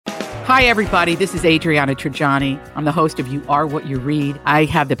Hi, everybody. This is Adriana Trajani. I'm the host of You Are What You Read. I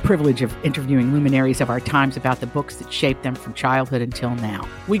have the privilege of interviewing luminaries of our times about the books that shaped them from childhood until now.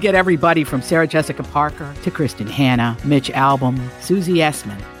 We get everybody from Sarah Jessica Parker to Kristen Hanna, Mitch Albom, Susie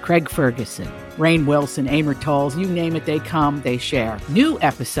Essman, Craig Ferguson, Rainn Wilson, Amor Tolls, you name it, they come, they share. New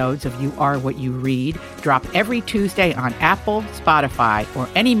episodes of You Are What You Read drop every Tuesday on Apple, Spotify, or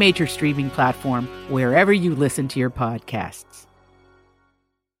any major streaming platform wherever you listen to your podcasts.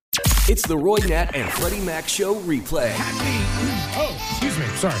 It's the Roy Nat and Freddie Mac Show replay. Excuse me.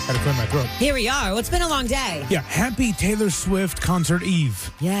 Sorry, had to clear my throat. Here we are. Well, it's been a long day. Yeah, happy Taylor Swift concert eve.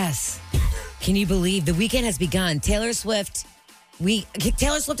 Yes. Can you believe the weekend has begun? Taylor Swift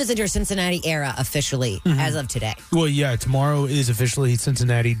is into her Cincinnati era officially as of today. Well, yeah, tomorrow is officially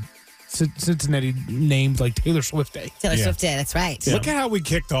Cincinnati named like Taylor Swift Day. Taylor Swift Day, that's right. Look at how we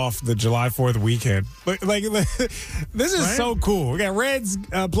kicked off the July 4th weekend. Like this is so cool. We got Reds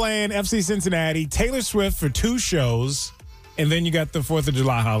playing FC Cincinnati, Taylor Swift for 2 shows, and then you got the 4th of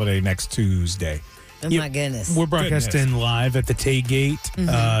July holiday next Tuesday. Oh, my goodness. We're broadcasting live at the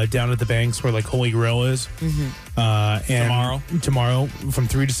Tailgate down at the Banks where like Holy Grail is. And tomorrow from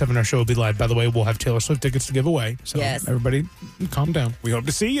 3 to 7 our show will be live. By the way, we'll have Taylor Swift tickets to give away. So everybody calm down. We hope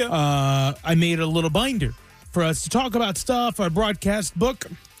to see you. I made a little binder for us to talk about stuff, our broadcast book.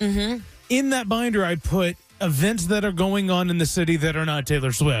 In that binder, I put events that are going on in the city that are not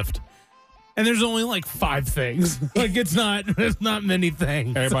Taylor Swift. And there's only like 5 things. Like it's not many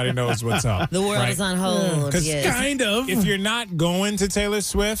things. Everybody knows what's up. The world is on hold. Kind of. If you're not going to Taylor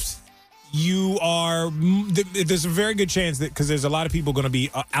Swift, you are. There's a very good chance that because there's a lot of people going to be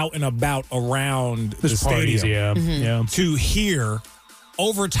out and about around the stadium, to hear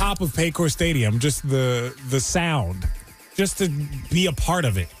over top of Paycor Stadium just the sound, just to be a part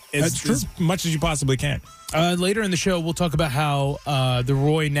of it as much as you possibly can. Later in the show, we'll talk about how the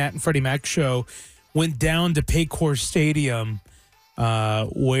Roy, Nat, and Freddie Mac show went down to Paycor Stadium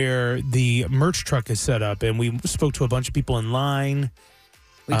where the merch truck is set up, and we spoke to a bunch of people in line.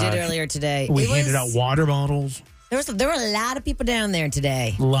 We did earlier today. We handed out water bottles. There were a lot of people down there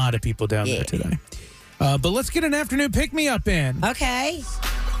today. A lot of people down there today. But let's get an afternoon pick-me-up in. Okay.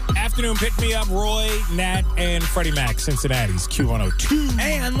 Afternoon pick-me-up, Roy, Nat, and Freddie Mac, Cincinnati's Q102.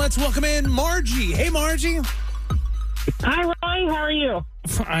 And let's welcome in Margie. Hey, Margie. Hi, Roy. How are you?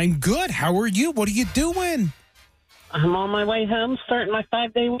 I'm good. How are you? What are you doing? I'm on my way home, starting my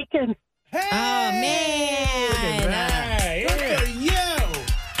 5-day weekend. Hey! Oh, man. Good for you.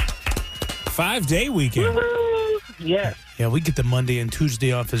 5-day weekend. Woo-hoo. Yes. Yeah, we get the Monday and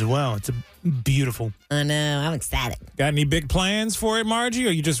Tuesday off as well. It's beautiful. I know. I'm excited. Got any big plans for it, Margie, or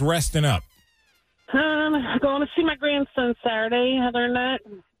are you just resting up? Going to see my grandson Saturday. Other than that,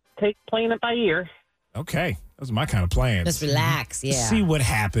 playing it by ear. Okay. Those are my kind of plans. Just relax, yeah. See what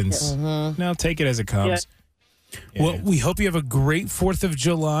happens. Now take it as it comes. Yeah. Well, we hope you have a great 4th of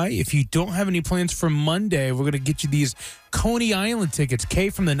July. If you don't have any plans for Monday, we're going to get you these Coney Island tickets. Kay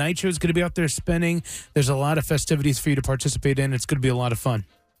from the Night Show is going to be out there spinning. There's a lot of festivities for you to participate in. It's going to be a lot of fun.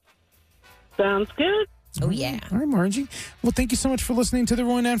 Sounds good. Oh, yeah. All right, Margie. Well, thank you so much for listening to the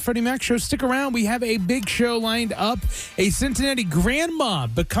Roy and Freddie Mac Show. Stick around. We have a big show lined up. A Cincinnati grandma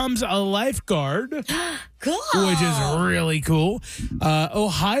becomes a lifeguard. Cool. Which is really cool.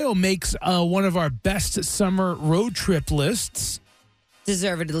 Ohio makes one of our best summer road trip lists.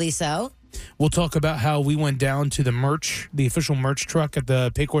 Deservedly so. We'll talk about how we went down to the official merch truck at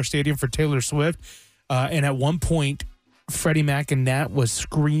the Paycor Stadium for Taylor Swift. And at one point, Freddie Mac and Nat was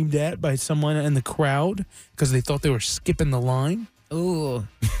screamed at by someone in the crowd because they thought they were skipping the line. Ooh.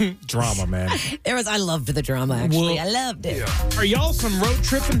 Drama, man. I loved the drama, actually. I loved it. Yeah. Are y'all some road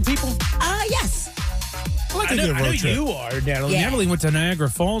tripping people? Yes. I know you are, Natalie. Yeah. Natalie went to Niagara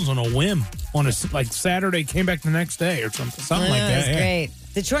Falls on a whim on a Saturday, came back the next day or something like that. That's great.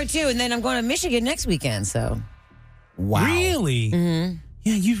 Detroit, too, and then I'm going to Michigan next weekend, so. Wow. Really? Mm-hmm.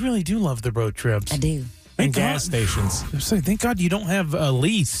 Yeah, you really do love the road trips. I do. And gas stations. Thank God you don't have a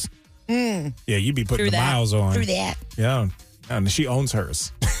lease. Yeah, you'd be putting the miles on. Through that. Yeah. And she owns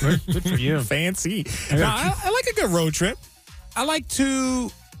hers. Good for you. Fancy. Now, I like a good road trip. I like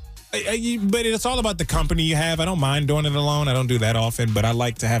to, but it's all about the company you have. I don't mind doing it alone. I don't do that often, but I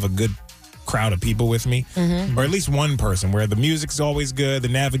like to have a good crowd of people with me, or at least one person where the music's always good, the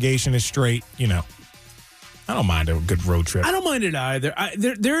navigation is straight, I don't mind a good road trip. I don't mind it either.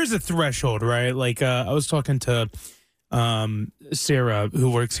 There is a threshold, right? Like I was talking to Sarah,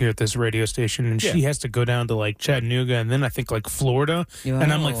 who works here at this radio station, and she has to go down to like Chattanooga and then I think like Florida.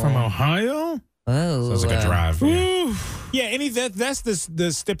 And I'm like, from Ohio? Oh, sounds like a drive. Yeah, that's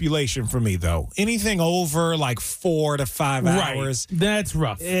the stipulation for me though. Anything over like 4 to 5 hours, that's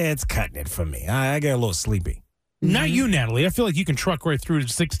rough. It's cutting it for me. I get a little sleepy. Not you, Natalie. I feel like you can truck right through a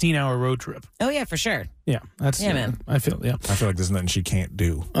 16-hour road trip. Oh yeah, for sure. Yeah, man. I feel like there's nothing she can't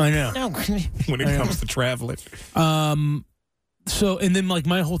do. I know. No. When it comes to traveling. So, and then like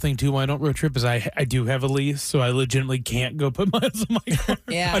my whole thing too, when I don't road trip is I do have a lease, so I legitimately can't go put miles on my car.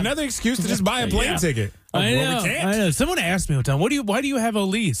 Yeah. Another excuse to just buy a plane ticket. I Well, we can't. know. Someone asked me one time, why do you have a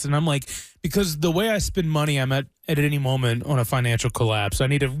lease? And I'm like, because the way I spend money, I'm at any moment on a financial collapse. I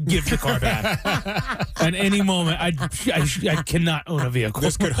need to give the car back. At any moment, I cannot own a vehicle.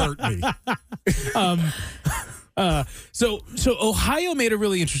 This could hurt me. So Ohio made a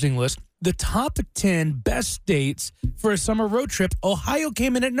really interesting list. The top 10 best states for a summer road trip. Ohio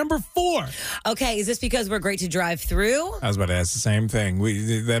came in at number 4. Okay, is this because we're great to drive through? I was about to ask the same thing.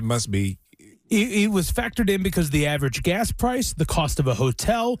 That must be. It was factored in because the average gas price, the cost of a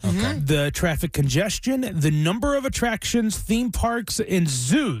hotel, the traffic congestion, the number of attractions, theme parks, and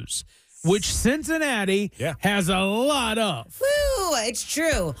zoos, which Cincinnati has a lot of. Woo, it's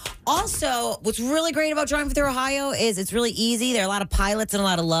true. Also, what's really great about driving through Ohio is it's really easy. There are a lot of pilots and a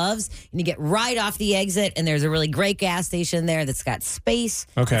lot of loves. And you get right off the exit, and there's a really great gas station there that's got space.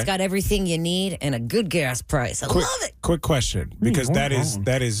 Okay. It's got everything you need and a good gas price. I love it. Quick question, because that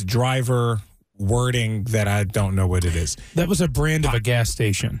is driver wording that I don't know what it is. That was a brand of a gas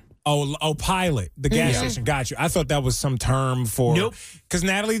station. Oh, pilot, the gas station. Got you. I thought that was some term for. Nope. Because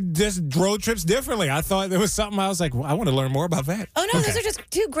Natalie just road trips differently. I thought there was something. I was like, well, I want to learn more about that. Oh no, those are just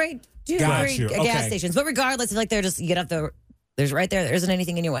two great gas stations. But regardless, it's like they're just you get up there's right there isn't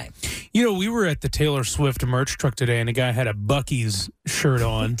anything in your way. You know, we were at the Taylor Swift merch truck today, and a guy had a Buc-ee's shirt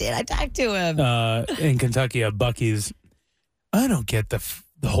on. Did I talk to him? In Kentucky, a Buc-ee's. I don't get the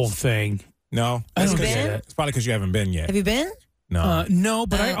whole thing. No, I don't get it. It's probably because you haven't been yet. Have you been? No. No,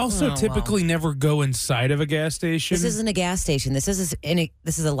 but I also typically never go inside of a gas station. This isn't a gas station. This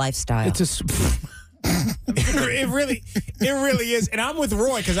is a lifestyle. It's a. It really is. And I'm with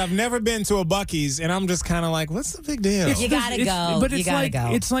Roy because I've never been to a Buc-ee's, and I'm just kind of like, what's the big deal? You gotta go. But you gotta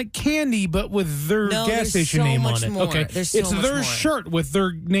go. It's like candy, but with their gas station so name much on it. more. Okay, There's so it's much their more. shirt with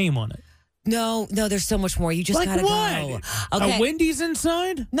their name on it. No, there's so much more. You just Like gotta what? go. Okay. A Wendy's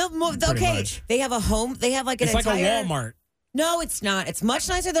inside? No, okay. much. They have a home. They have like an It's like entire. a Walmart. No, it's not. It's much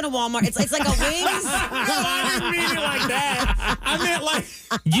nicer than a Walmart. It's like a Wings. I didn't mean it like that. I meant like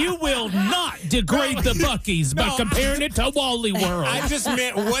You will not degrade the Buc-ee's by comparing it to Wally World. I just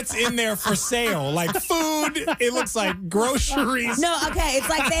meant what's in there for sale, like food. It looks like groceries. No, okay. It's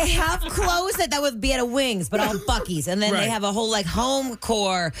like they have clothes that would be at a Wings, but all Buc-ee's, and then Right. they have a whole like home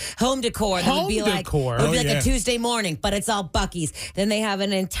decor that would be like a Tuesday morning, but it's all Buc-ee's. Then they have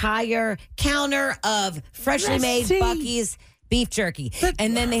an entire counter of freshly made Buc-ee's beef jerky.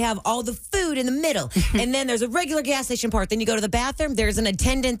 And then they have all the food in the middle. And then there's a regular gas station part. Then you go to the bathroom. There's an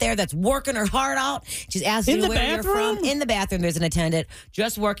attendant there that's working her heart out. She's asking you where you're from. In the bathroom, there's an attendant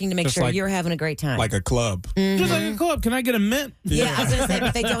just working to make sure you're having a great time. Like a club. Just like a club. Can I get a mint? Yeah, I was going to say,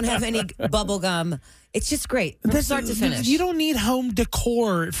 but they don't have any bubble gum. It's just great from start to finish. You don't need home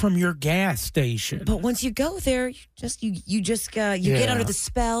decor from your gas station. But once you go there, you get under the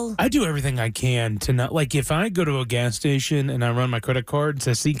spell. I do everything I can to not, like, if I go to a gas station and I run my credit card and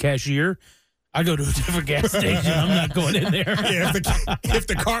says see cashier, I go to a different gas station. I'm not going in there. Yeah, if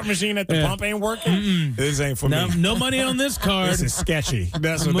the cart machine at the pump ain't working, this ain't for me. No money on this card. This is sketchy.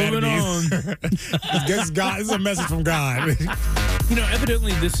 That's what Moving that means. This is a message from God. You know,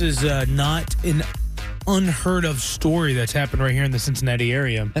 evidently this is not an unheard of story that's happened right here in the Cincinnati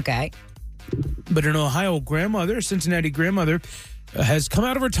area. Okay. But an Ohio Cincinnati grandmother, has come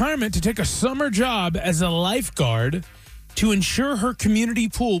out of retirement to take a summer job as a lifeguard to ensure her community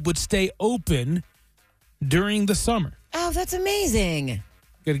pool would stay open during the summer. Oh, that's amazing.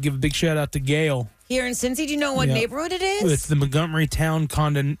 Got to give a big shout out to Gail. Here in Cincy, do you know what neighborhood it is? It's the Montgomery Town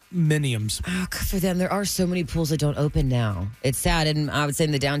condominiums. Oh, good for them. There are so many pools that don't open now. It's sad. And I would say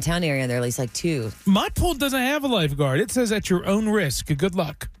in the downtown area, there are at least like 2. My pool doesn't have a lifeguard. It says at your own risk. Good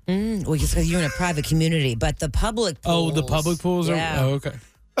luck. Well, just because you're in a private community, but the public pools. Oh, the public pools are? Yeah. Oh, okay.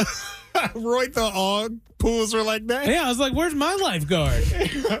 Roy thought all pools were like that. Yeah, I was like, where's my lifeguard?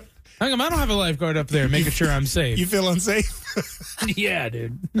 How come I don't have a lifeguard up there making sure I'm safe? You feel unsafe? Yeah,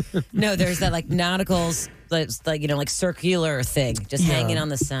 dude. No, there's that like nauticals, that's like, like circular thing just hanging on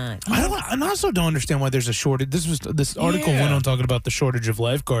the side. I also don't understand why there's a shortage. This article went on talking about the shortage of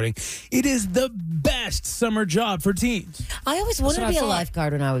lifeguarding. It is the best summer job for teens. I always wanted to be a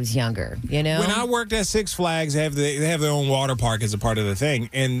lifeguard when I was younger. When I worked at Six Flags, they have their own water park as a part of the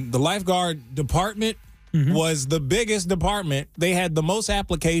thing, and the lifeguard department was the biggest department. They had the most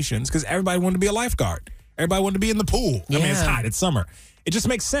applications because everybody wanted to be a lifeguard. Everybody wanted to be in the pool. I mean, it's hot. It's summer. It just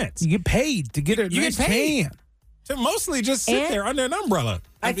makes sense. You get paid to get a nice tan. To mostly just sit there under an umbrella.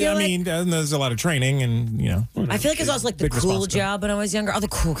 I mean, there's a lot of training and, I feel like it's also like the cool job when I was younger. All the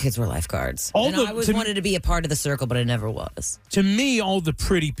cool kids were lifeguards. I always wanted to be a part of the circle, but I never was. To me, all the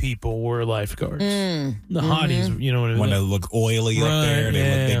pretty people were lifeguards. The hotties, you know what I mean? When they look oily up there,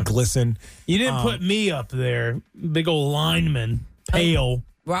 they glisten. You didn't put me up there, big old lineman, pale.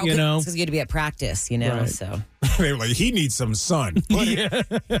 Well, because you had to be at practice, Right. So they were like, he needs some sun.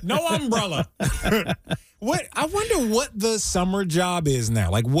 No umbrella. I wonder what the summer job is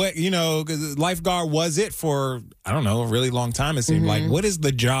now. Like what, 'cause lifeguard was it for, I don't know, a really long time. It seemed like, what is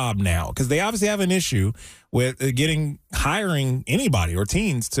the job now? Because they obviously have an issue with hiring anybody or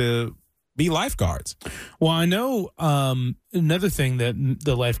teens to be lifeguards. Well, I know another thing that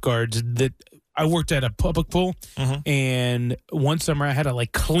the lifeguards that I worked at a public pool, and one summer I had to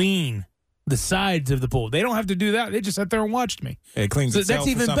clean the sides of the pool. They don't have to do that. They just sat there and watched me. It cleans so itself.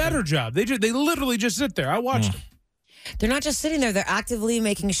 That's even better job. They literally just sit there. I watched them. They're not just sitting there. They're actively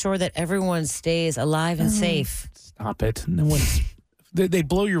making sure that everyone stays alive and safe. Stop it. No one's. They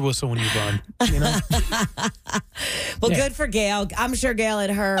blow your whistle when you run. Well, good for Gail. I'm sure Gail at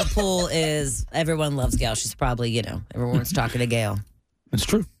her pool everyone loves Gail. She's probably, everyone's talking to Gail. It's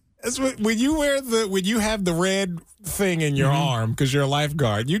true. That's when you have the red thing in your arm because you're a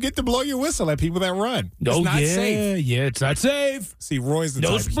lifeguard, you get to blow your whistle at people that run. It's not safe. Yeah, it's not safe. See, Roy's the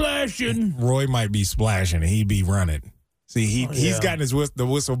no type splashing. Roy might be splashing and he'd be running. See, he's gotten the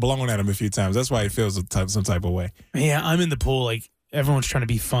whistle blown at him a few times. That's why he feels some type of way. Yeah, I'm in the pool everyone's trying to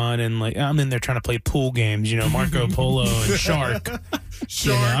be fun, and I'm in there trying to play pool games. Marco Polo and Shark. I'm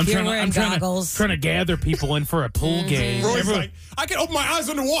trying to gather people in for a pool game. Roy's like, I can open my eyes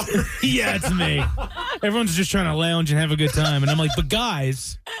underwater. Yeah, it's me. Everyone's just trying to lounge and have a good time, and I'm like, but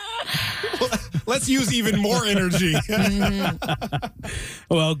guys, let's use even more energy.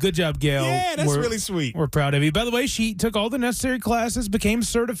 Well, good job, Gail. Yeah, that's really sweet. We're proud of you. By the way, she took all the necessary classes, became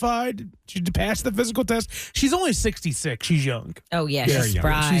certified. She passed the physical test. She's only 66. She's young. Oh, yeah, she's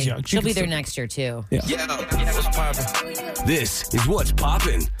spry. She's young. She'll be there next year, too. Yeah. What's poppin'? This is What's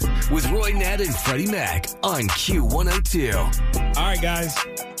Poppin' with Roy Nat and Freddie Mac on Q102. All right, guys.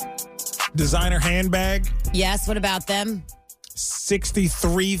 Designer handbag. Yes, what about them?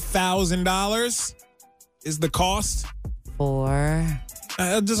 $63,000 is the cost for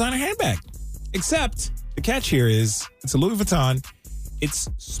a designer handbag. Except the catch here is it's a Louis Vuitton. It's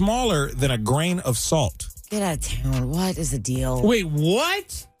smaller than a grain of salt. Get out of town. What is the deal? Wait,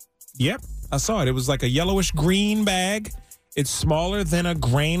 what? Yep, I saw it. It was like a yellowish green bag. It's smaller than a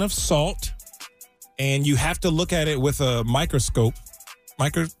grain of salt. And you have to look at it with a microscope.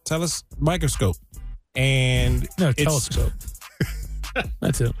 Microscope. And telescope.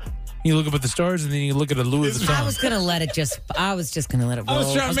 That's it. You look up at the stars, and then you look at a Louis Vuitton. I was just gonna let it roll.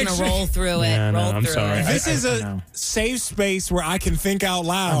 I was gonna roll through it. I'm sorry. This is a safe space where I can think out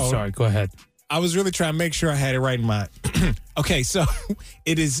loud. I'm sorry. Go ahead. I was really trying to make sure I had it right in mind. Okay, so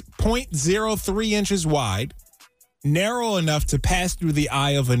it is 0.03 inches wide, narrow enough to pass through the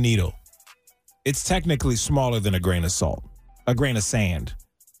eye of a needle. It's technically smaller than a grain of sand.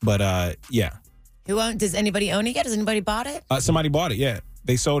 But yeah. Does anybody own it yet? Has anybody bought it? Somebody bought it, yeah.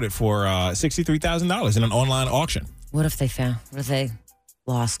 They sold it for $63,000 in an online auction. What if they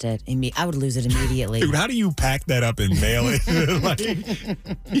lost it? I would lose it immediately. Dude, how do you pack that up and mail it?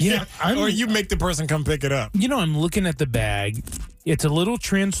 Or you make the person come pick it up? I'm looking at the bag. It's a little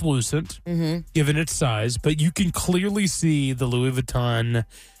translucent, given its size, but you can clearly see the Louis Vuitton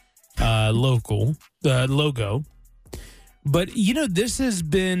logo. But, this has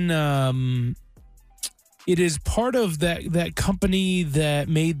been... it is part of that company that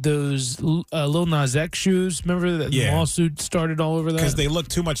made those Lil Nas X shoes. Remember that lawsuit started all over that? Because they look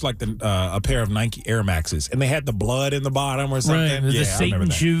too much like a pair of Nike Air Maxes. And they had the blood in the bottom or something. Right, the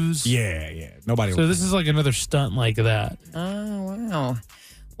Satan shoes. Yeah. Nobody. So this is like another stunt like that. Oh, wow.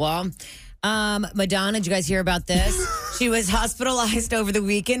 Well, Madonna, did you guys hear about this? She was hospitalized over the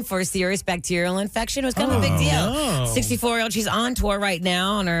weekend for a serious bacterial infection. It was kind of a big deal. No. 64-year-old. She's on tour right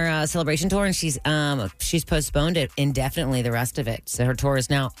now on her celebration tour, and she's postponed it indefinitely, the rest of it. So her tour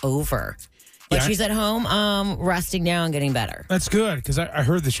is now over. But she's at home resting now and getting better. That's good, because I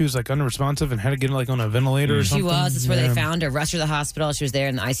heard that she was like unresponsive and had to get like on a ventilator or something. She was. That's where they found her. Rushed her to the hospital. She was there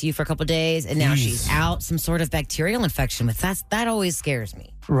in the ICU for a couple of days, and now she's out. Some sort of bacterial infection. That always scares me.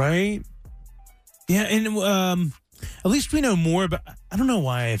 Right? Yeah, and at least we know more about. I don't know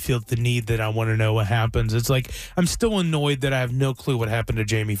why I feel the need that I want to know what happens. It's like I'm still annoyed that I have no clue what happened to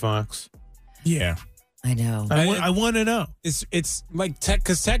Jamie Foxx. Yeah. I know. I want to know. It's like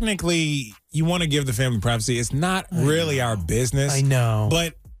because technically you want to give the family privacy. It's not really our business. I know,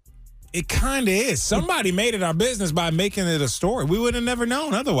 but it kind of is. Somebody made it our business by making it a story. We would have never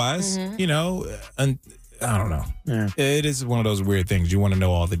known otherwise. You know, and I don't know. Yeah. It is one of those weird things. You want to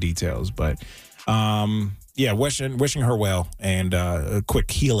know all the details, but yeah, wishing her well and a quick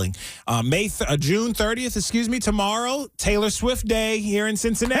healing. June 30th, tomorrow, Taylor Swift Day here in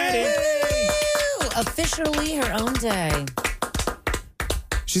Cincinnati. Hey! Officially her own day.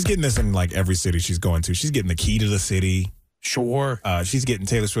 She's getting this in like every city she's going to. She's getting the key to the city. Sure. She's getting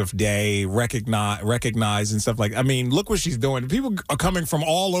Taylor Swift Day recognized and stuff like. I mean, look what she's doing. People are coming from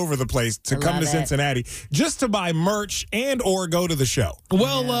all over the place to come to Cincinnati just to buy merch and or go to the show.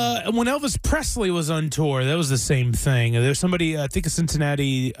 Well, when Elvis Presley was on tour, that was the same thing. There's somebody, I think a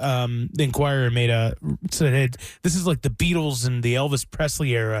Cincinnati the Inquirer said, hey, this is like the Beatles and the Elvis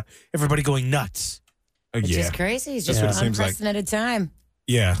Presley era. Everybody going nuts. Which is crazy. It's just an unprecedented time.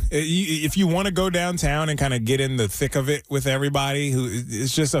 Yeah. If you want to go downtown and kind of get in the thick of it with everybody,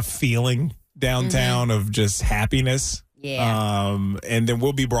 it's just a feeling downtown of just happiness. Yeah. And then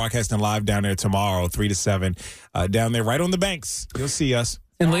we'll be broadcasting live down there tomorrow, 3 to 7, down there right on the banks. You'll see us.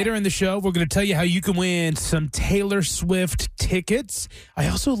 And later in the show, we're going to tell you how you can win some Taylor Swift tickets. I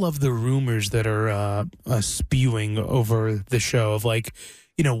also love the rumors that are spewing over the show of like,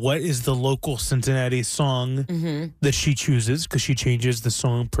 you know, what is the local Cincinnati song that she chooses? Because she changes the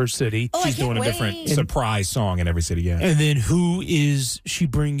song per city. She's doing a different surprise song in every city, yeah. And then who is she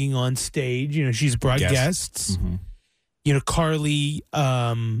bringing on stage? You know, she's brought guests. You know, Carly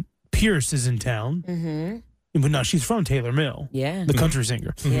Pierce is in town. But no, she's from Taylor Mill. Yeah. The country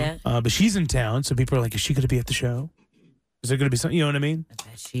singer. Yeah. But she's in town, so people are like, is she going to be at the show? Is there going to be something? You know what I mean? I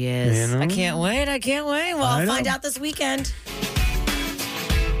bet she is. You know? I can't wait. Well, I'll find out this weekend.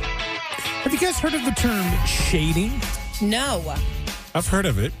 Have you guys heard of the term shading? No. I've heard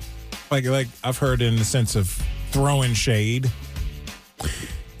of it. Like I've heard in the sense of throwing shade.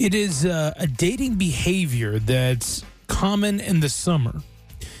 It is a dating behavior that's common in the summer.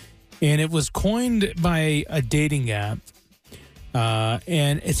 And it was coined by a dating app.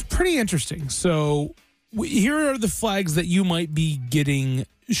 And it's pretty interesting. So here are the flags that you might be getting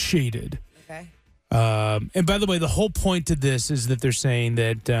shaded. Okay. And by the way, the whole point of this is that they're saying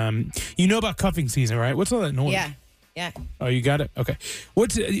that you know about cuffing season, right? What's all that noise? Yeah. Oh, you got it? Okay.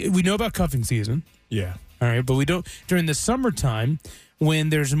 We know about cuffing season. Yeah. All right, but we don't during the summertime when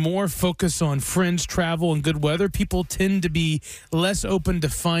there's more focus on friends, travel, and good weather. People tend to be less open to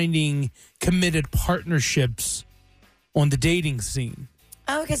finding committed partnerships on the dating scene.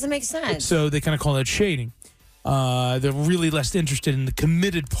 Oh, because it makes sense. So they kind of call that shading. They're really less interested in the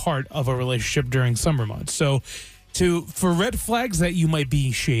committed part of a relationship during summer months. So for red flags that you might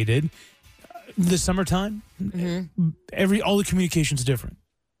be shaded, the summertime, all the communication's different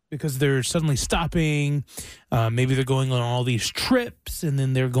because they're suddenly stopping. Maybe they're going on all these trips and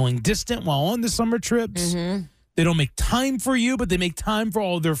then they're going distant while on the summer trips. They don't make time for you, but they make time for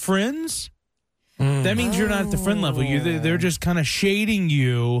all their friends. That means you're not at the friend level. They're just kind of shading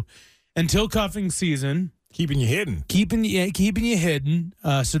you until cuffing season. Keeping you hidden. Keeping you hidden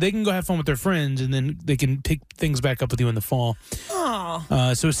so they can go have fun with their friends and then they can pick things back up with you in the fall.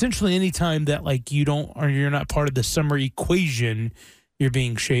 So essentially any time that like you're not part of the summer equation, you're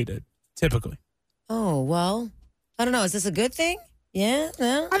being shaded, typically. Oh, well, I don't know. Is this a good thing? Yeah,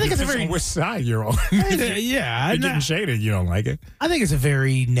 no. I think it's a very... Which side you're on. Yeah. You're getting shaded, you don't like it. I think it's a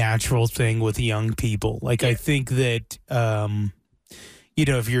very natural thing with young people. Like, I think that...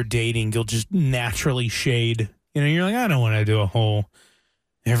 if you're dating, you'll just naturally shade. You're like, I don't want to do a whole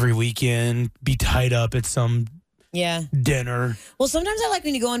every weekend, be tied up at some dinner. Well, sometimes I like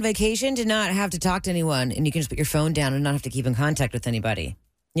when you go on vacation to not have to talk to anyone and you can just put your phone down and not have to keep in contact with anybody.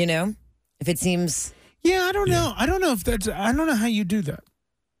 If it seems... Yeah, I don't know. I don't know if that's... I don't know how you do that.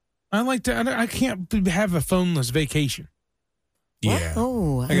 I can't have a phoneless vacation. Yeah.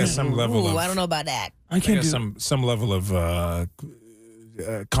 Oh, I got some level of... I don't know about that. I can't some level of...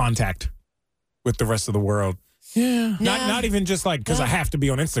 contact with the rest of the world. Yeah. Not even just like because I have to be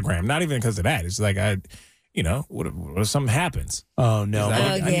on Instagram. Not even because of that. It's like what if something happens? Oh no!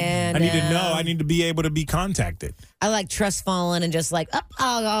 I need to know. I need to be able to be contacted. I like trust fallen and just like,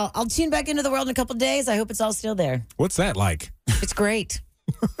 I'll tune back into the world in a couple of days. I hope it's all still there. What's that like? It's great.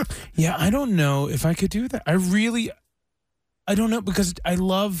 Yeah, I don't know if I could do that. I don't know because I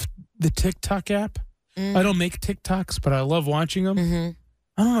love the TikTok app. I don't make TikToks, but I love watching them.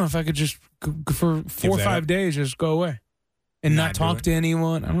 I don't know if I could just for 4 or 5 days just go away and not talk to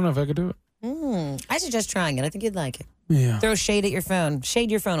anyone. I don't know if I could do it. I suggest trying it. I think you'd like it. Yeah. Throw shade at your phone.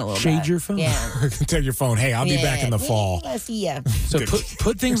 Shade your phone a little bit. Shade your phone? Yeah. Tell your phone, hey, I'll be back in the fall. I see ya. So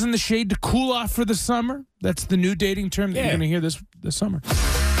put things in the shade to cool off for the summer. That's the new dating term that you're going to hear this summer.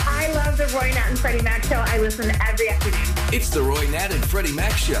 I love the Roy Nat and Freddie Mac show. I listen every afternoon. It's the Roy Nat and Freddie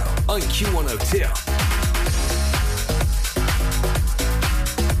Mac show on Q102.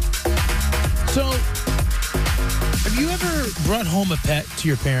 So, have you ever brought home a pet to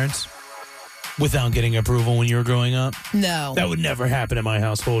your parents without getting approval when you were growing up? No. That would never happen in my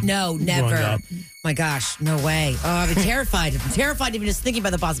household. No, never. My gosh, no way. Oh, I'd be terrified. I'm terrified even just thinking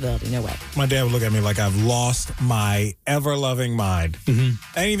about the possibility. No way. My dad would look at me like I've lost my ever-loving mind.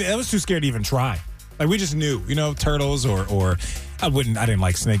 I was too scared to even try. Like, we just knew, turtles or I didn't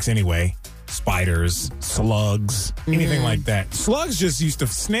like snakes anyway. Spiders, slugs, anything like that.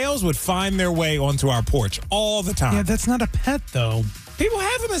 Snails would find their way onto our porch all the time. Yeah, that's not a pet, though. People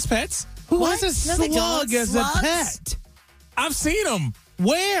have them as pets. Who has a slug as a pet? I've seen them.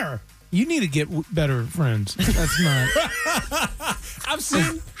 Where? You need to get better friends. That's not.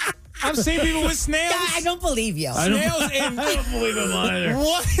 I've seen people with snails. I don't believe you. I don't believe them either.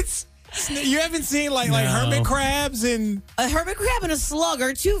 What? You haven't seen like hermit crabs and a hermit crab and a slug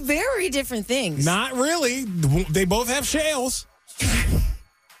are two very different things. Not really. They both have shells.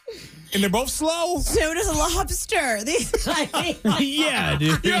 And they're both slow. So does a lobster. Yeah,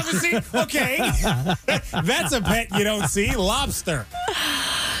 dude. You haven't seen? Okay. That's a pet you don't see. Lobster.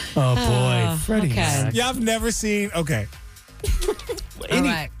 Oh, boy. Freddie. Okay. Yeah, I've never seen. Okay. All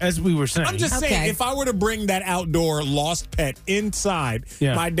right. As we were saying. I'm just saying, if I were to bring that outdoor lost pet inside,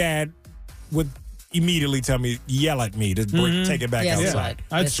 my dad would immedately yell at me to take it back outside.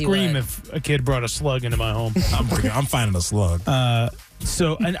 I'd scream if a kid brought a slug into my home. I'm finding a slug.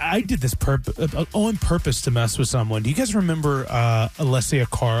 And I did this on purpose to mess with someone. Do you guys remember Alessia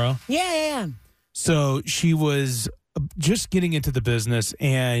Cara? Yeah. So she was just getting into the business,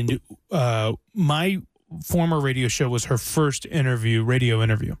 and my former radio show was her first radio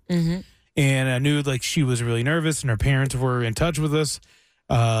interview. And I knew she was really nervous, and her parents were in touch with us.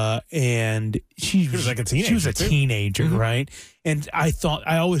 And she was like a teenager. She was a teenager, right? And I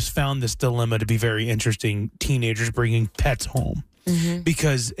always found this dilemma to be very interesting. Teenagers bringing pets home.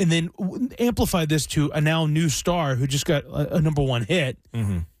 Because, and then amplify this to a now new star who just got a #1 hit.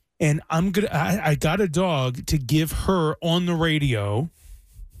 And I got a dog to give her on the radio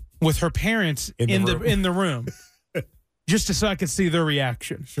with her parents in the room. Just so I could see their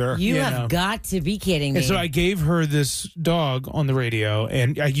reaction. Sure. You have got to be kidding me. And so I gave her this dog on the radio,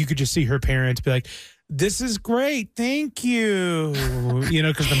 and you could just see her parents be like, "This is great, thank you."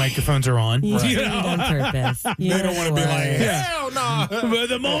 Because the microphones are on. You did it on purpose. They don't want to be like, hell no. But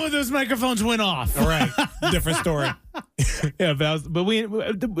the moment those microphones went off. All right. Different story. Yeah,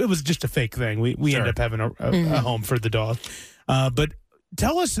 it was just a fake thing. We ended up having a home for the dog. But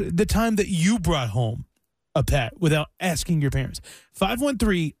tell us the time that you brought home a pet without asking your parents.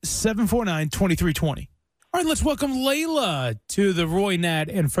 513-749-2320. All right, let's welcome Layla to the Roy Nat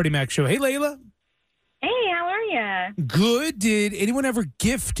and Freddie Mac show. Hey, Layla. Hey, how are you? Good. Did anyone ever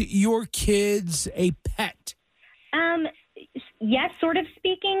gift your kids a pet? Yes, sort of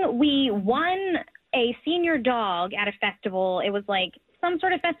speaking. We won a senior dog at a festival. It was like some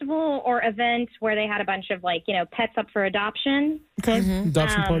sort of festival or event where they had a bunch of pets up for adoption. Okay.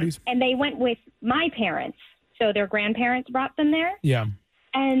 Adoption parties. And they went with my parents. So their grandparents brought them there. Yeah.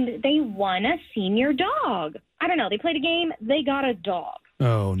 And they won a senior dog. I don't know. They played a game. They got a dog.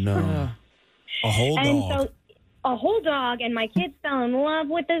 Oh, no. A whole dog. And so a whole dog, and my kids fell in love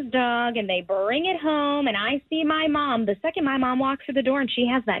with this dog, and they bring it home, and I see my mom. The second my mom walks through the door and she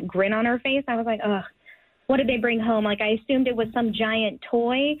has that grin on her face, I was like, ugh. What did they bring home? I assumed it was some giant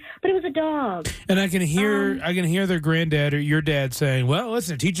toy, but it was a dog. And I can hear their granddad or your dad saying, "Well,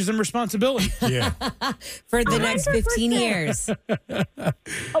 listen, it teaches them responsibility." Yeah. For the next 15 years. Oh,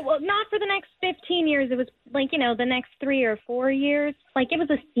 well, not for the next 15 years. It was the next 3 or 4 years. It was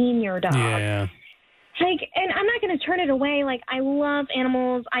a senior dog. Yeah. And I'm not going to turn it away. I love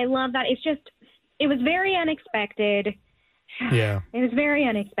animals. I love that. It was very unexpected. Yeah. It was very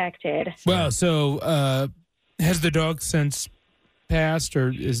unexpected. Well, so Has the dog since passed, or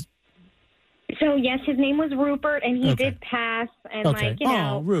is? So, yes, his name was Rupert, and he did pass. And,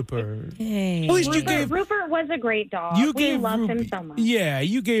 Rupert. Hey. At least you gave Rupert was a great dog. We loved him so much. Yeah,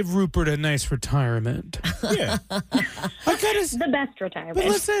 you gave Rupert a nice retirement. Yeah. The best retirement. But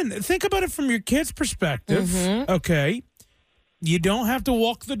listen, think about it from your kid's perspective. Okay. You don't have to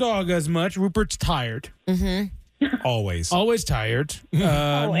walk the dog as much. Rupert's tired. Always tired.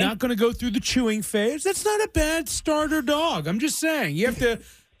 Not going to go through the chewing phase. That's not a bad starter dog. I'm just saying. You have to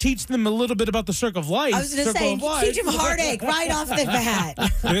teach them a little bit about the circle of life. I was going to say, teach them heartache right off the bat.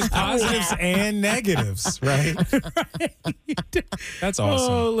 There's positives and negatives, right? That's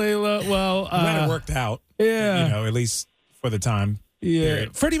awesome. Oh, Layla. Well, glad it worked out. Yeah. At least for the time. Yeah.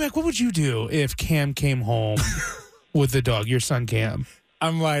 Period. Freddie Mac, what would you do if Cam came home with the dog, your son Cam?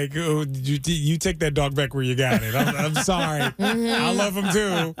 I'm like, oh, you take that dog back where you got it. I'm sorry. I love him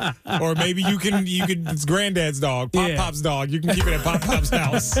too. Or maybe you can. It's Granddad's dog, Pop's dog. You can keep it at Pop's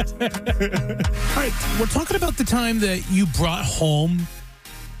house. All right, we're talking about the time that you brought home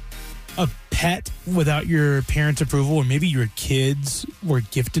a pet without your parents' approval, or maybe your kids were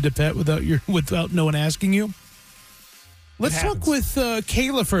gifted a pet without no one asking you. Let's talk with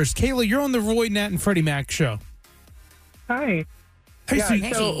Kayla first. Kayla, you're on the Roy, Nat, and Freddie Mac show. Hi.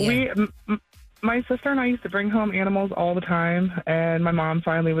 My sister and I used to bring home animals all the time, and my mom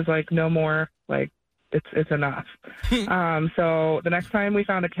finally was like, no more, like, it's enough. So the next time we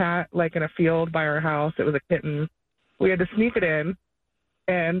found a cat, like, in a field by our house, it was a kitten. We had to sneak it in,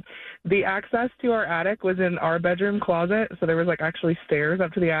 and the access to our attic was in our bedroom closet, so there was, like, actually stairs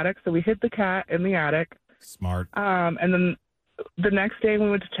up to the attic, so we hid the cat in the attic. Smart. And then the next day when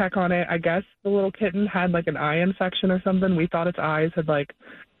we went to check on it, I guess the little kitten had like an eye infection or something. We thought its eyes had like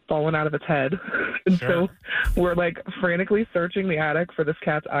fallen out of its head. And so we're like frantically searching the attic for this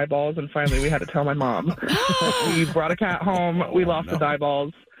cat's eyeballs. And finally we had to tell my mom. We brought a cat home. We lost his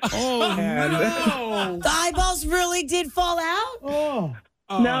eyeballs. Oh, no. The eyeballs really did fall out? Oh.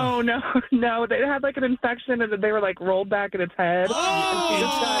 No. They had like an infection and they were like rolled back in its head. But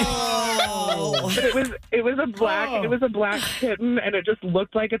it was a black kitten, and it just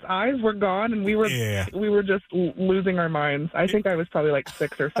looked like its eyes were gone, and we were just losing our minds. I think I was probably like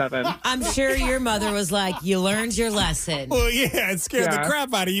 6 or 7. I'm sure your mother was like, "You learned your lesson." Well, yeah, it scared the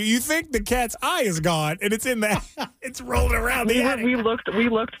crap out of you. You think the cat's eye is gone, and it's in there. It's rolling around the attic. We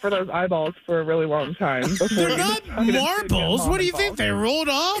looked for those eyeballs for a really long time. They're not marbles. What do you think? They rolled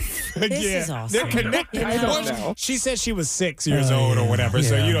off? This is awesome. They're connected. I don't know. She said she was 6 years old or whatever,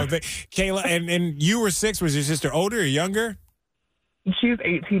 so you don't think. Kayla, and you were 6. Was your sister older or younger? She's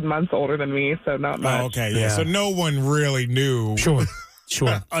 18 months older than me, so not much. Oh, okay, yeah. So no one really knew. Sure.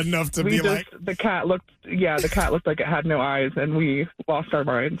 Enough to be like. The cat looked like it had no eyes, and we lost our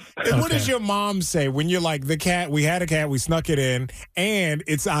minds. And what does your mom say when you're like, we had a cat, we snuck it in, and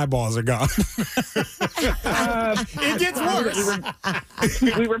its eyeballs are gone? It gets worse.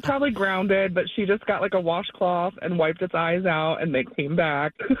 We were probably grounded, but she just got like a washcloth and wiped its eyes out, and they came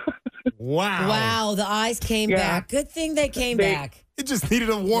back. Wow, the eyes came back. Good thing they came back. It just needed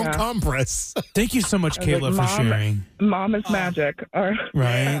a warm compress. Thank you so much, Kayla, for sharing. Mom is magic. All right.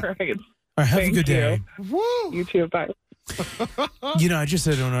 Right. All right. Have a good day. Woo. You too. Bye. I just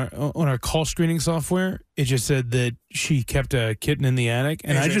said on our call screening software, it just said that she kept a kitten in the attic,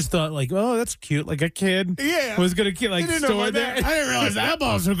 and I just thought like, oh, that's cute, like a kid was gonna store there. I didn't realize the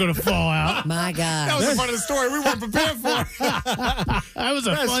eyeballs were gonna fall out. My God, that was a part of the story we weren't prepared for.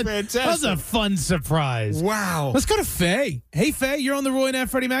 That was a fun surprise. Wow. Let's go to Faye. Hey, Faye, you're on the Roy and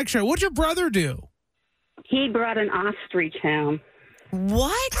Freddie Mac show. What'd your brother do? He brought an ostrich home.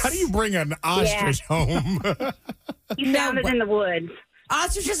 What? How do you bring an ostrich home? He found it in the woods.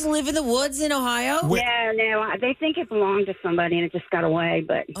 Ostriches live in the woods in Ohio? No. They think it belonged to somebody and it just got away.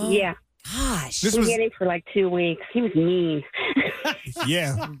 But yeah. Gosh. We had him for like 2 weeks. He was mean.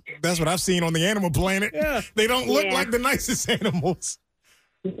 Yeah. That's what I've seen on the Animal Planet. Yeah. They don't look like the nicest animals.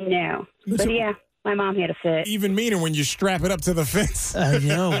 No. But yeah. My mom had a fit. Even meaner when you strap it up to the fence. I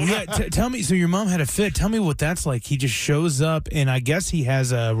know. Yeah, tell me. So your mom had a fit. Tell me what that's like. He just shows up, and I guess he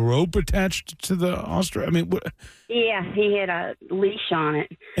has a rope attached to the ostrich. I mean, what? Yeah, he had a leash on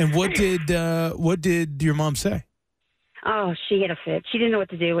it. And what did your mom say? Oh, she had a fit. She didn't know what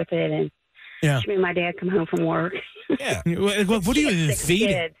to do with it, and she made my dad come home from work. Yeah. What do you even feed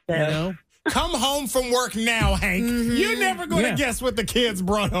it? So. You know? Come home from work now, Hank. Mm-hmm. You're never going to guess what the kids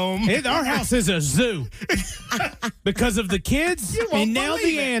brought home. Our house is a zoo because of the kids and now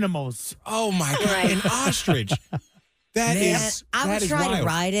the animals. Oh, my God. An ostrich. I would try to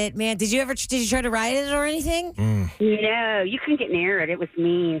ride it, man. Did you try to ride it or anything? No, you couldn't get near it. It was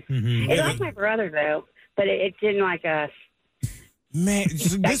mean. Mm-hmm. It was like my brother, though. but it didn't like us. Man,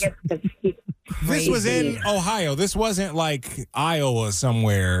 this was in Ohio. This wasn't like Iowa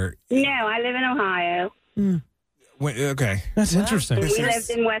somewhere. No, I live in Ohio. Okay. That's interesting. We lived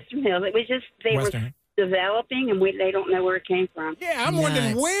in Western Hills. It was just they were developing, and they don't know where it came from. Yeah, I'm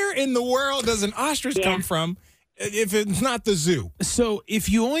wondering where in the world does an ostrich come from if it's not the zoo? So if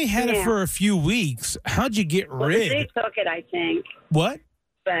you only had it for a few weeks, how'd you get rid? The zoo took it, I think. What?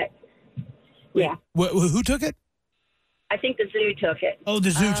 But, yeah. Who took it? I think the zoo took it. Oh,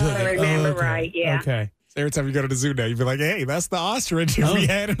 the zoo took it. I remember okay. right, yeah. Okay. Every time you go to the zoo now, you'd be like, hey, that's the ostrich we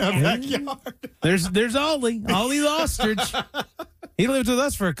had in our backyard. There's Ollie the ostrich. He lived with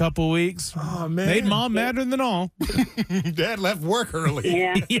us for a couple weeks. Oh, man. Made Mom madder than all. Dad left work early.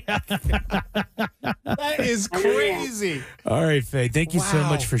 Yeah. That is crazy. All right, Faye. Thank you so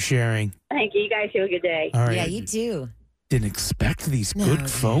much for sharing. Thank you. You guys have a good day. All right. Yeah, you too. Didn't expect these good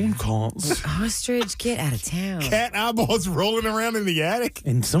phone calls. Ostrich, get out of town. Cat eyeballs rolling around in the attic.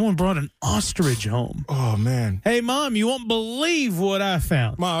 And someone brought an ostrich home. Oh, man. Hey, Mom, you won't believe what I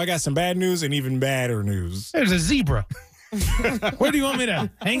found. Mom, I got some bad news and even badder news. There's a zebra. Where do you want me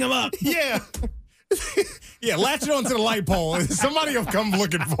to hang him up? Yeah. Yeah, latch it onto the light pole. Somebody will come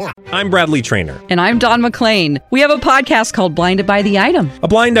looking for it. I'm Bradley Trainer. And I'm Don McClain. We have a podcast called Blinded by the Item. A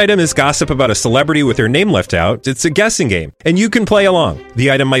blind item is gossip about a celebrity with their name left out. It's a guessing game, and you can play along.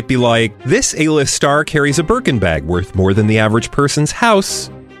 The item might be like, this A-list star carries a Birkin bag worth more than the average person's house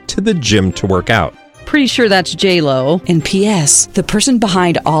to the gym to work out. Pretty sure that's J-Lo. And P.S. the person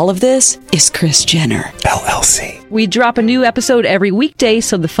behind all of this is Kris Jenner, LLC. We drop a new episode every weekday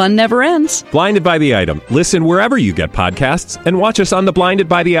so the fun never ends. Blinded by the Item. Listen wherever you get podcasts and watch us on the Blinded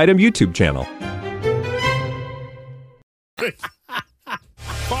by the Item YouTube channel.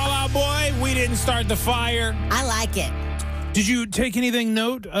 Fallout Boy, we didn't start the fire. I like it. Did you take anything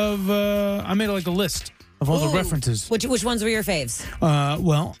note of, I made like a list of all the references. Which ones were your faves?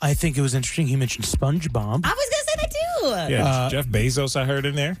 Well, I think it was interesting. He mentioned SpongeBob. I was going to say that too. Yeah, Jeff Bezos, I heard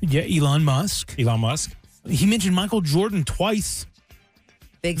in there. Yeah, Elon Musk. He mentioned Michael Jordan twice.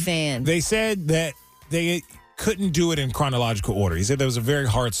 Big fan. They said that they couldn't do it in chronological order. He said there was a very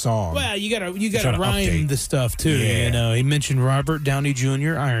hard song. Well, you gotta rhyme the stuff too. Yeah. You know, he mentioned Robert Downey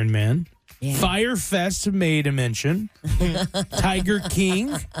Jr., Iron Man. Yeah. Firefest made a mention. Tiger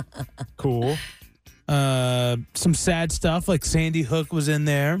King. Cool. Some sad stuff like Sandy Hook was in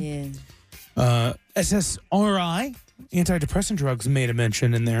there. Yeah. SSRI, antidepressant drugs, made a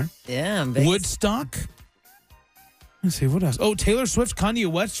mention in there. Yeah. Woodstock. Let's see, what else? Oh, Taylor Swift, Kanye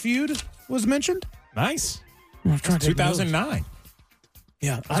West feud was mentioned. Nice. 2009.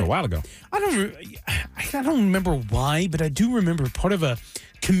 Yeah. That was a while ago. I don't remember why, but I do remember part of a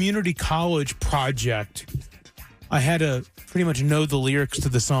community college project. I had to pretty much know the lyrics to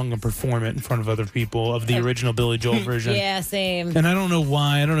the song and perform it in front of other people of the original Billy Joel version. Yeah, same. And I don't know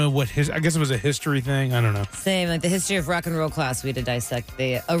why. I don't know what I guess it was a history thing. I don't know. Same. Like the history of rock and roll class, we had to dissect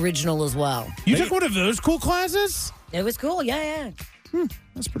the original as well. You took one of those cool classes? It was cool. Yeah.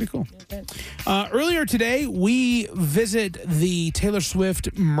 That's pretty cool. Earlier today, we visit the Taylor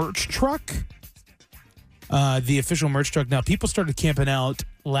Swift merch truck, the official merch truck. Now, people started camping out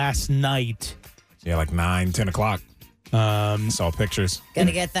last night. Yeah, like 9, 10 o'clock. Saw pictures.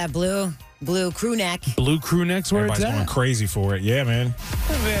 Gonna get that blue crew neck. Blue crew neck's where Everybody's it's at. going crazy for it. Yeah, man.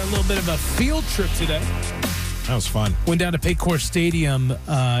 We had a little bit of a field trip today. That was fun. Went down to Paycor Stadium.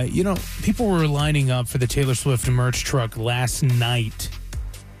 People were lining up for the Taylor Swift merch truck last night.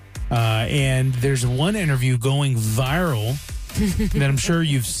 And there's one interview going viral that I'm sure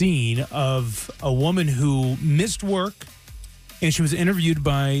you've seen of a woman who missed work. And she was interviewed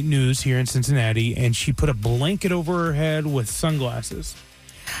by News here in Cincinnati, and she put a blanket over her head with sunglasses.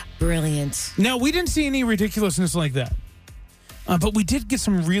 Brilliant. Now, we didn't see any ridiculousness like that. But we did get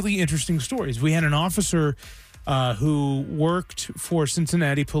some really interesting stories. We had an officer who worked for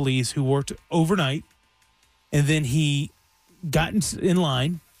Cincinnati police who worked overnight, and then he got in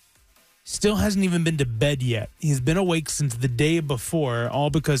line. Still hasn't even been to bed yet. He's been awake since the day before,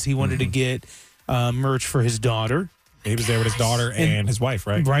 all because he wanted to get merch for his daughter. He was there with his daughter and his wife,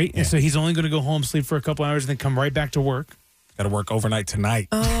 right? Right. Yeah. And so he's only going to go home, sleep for a couple hours, and then come right back to work. Got to work overnight tonight.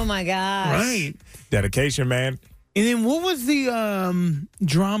 Oh, my gosh. Right. Dedication, man. And then what was the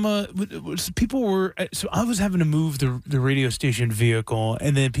drama? People were... So I was having to move the radio station vehicle,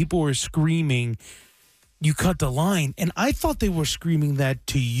 and then people were screaming, "You cut the line." And I thought they were screaming that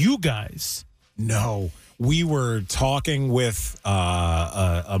to you guys. No. We were talking with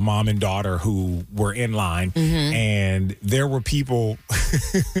a mom and daughter who were in line, and there were people.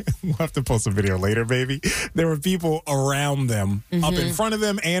 We'll have to post a video later, baby. There were people around them, up in front of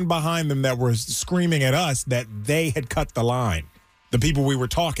them and behind them, that were screaming at us that they had cut the line. The people we were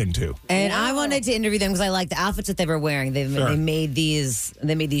talking to. And I wanted to interview them because I liked the outfits that they were wearing. They made these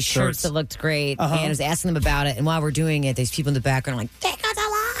shirts that looked great, and I was asking them about it. And while we're doing it, there's people in the background like, they got the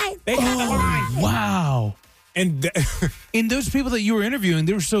line. They got the line. Wow. And those people that you were interviewing,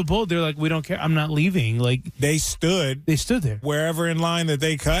 they were so bold. They're like, we don't care. I'm not leaving. Like they stood there. Wherever in line that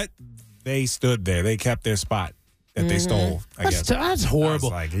they cut, they stood there. They kept their spot that they stole, I guess. That's horrible.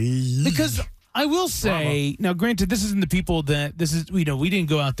 Because I will say, now granted, this isn't the people that, we didn't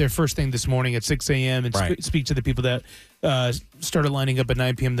go out there first thing this morning at 6 a.m. and speak to the people that started lining up at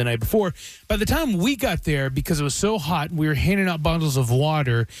 9 p.m. the night before. By the time we got there, because it was so hot, we were handing out bottles of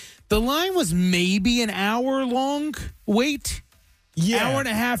water. The line was maybe an hour long wait. Yeah. Hour and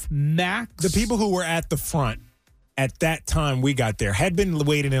a half max. The people who were at the front at that time we got there had been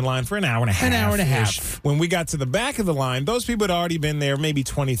waiting in line for an hour and a half. An hour and a half. When we got to the back of the line, those people had already been there maybe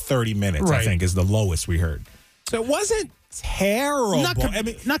 20, 30 minutes, I think, is the lowest we heard. So it wasn't terrible.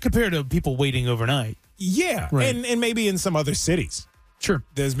 Not compared to people waiting overnight. Yeah, right. And maybe in some other cities. Sure.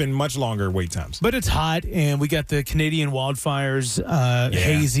 There's been much longer wait times. But it's hot, and we got the Canadian wildfires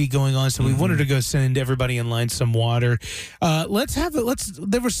hazy going on, so we wanted to go send everybody in line some water. There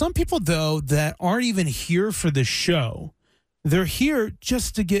were some people, though, that aren't even here for the show. They're here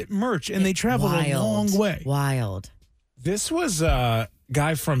just to get merch, and they traveled a long way. Wild. This was a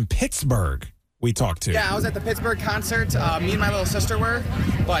guy from Pittsburgh we talked to. Yeah, I was at the Pittsburgh concert. Me and my little sister were,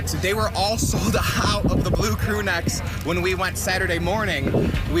 but they were all sold out of the blue crew necks when we went Saturday morning.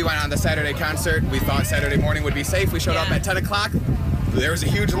 We went on the Saturday concert. We thought Saturday morning would be safe. We showed up at 10 o'clock. There was a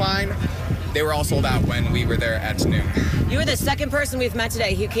huge line. They were all sold out when we were there at noon. You were the second person we've met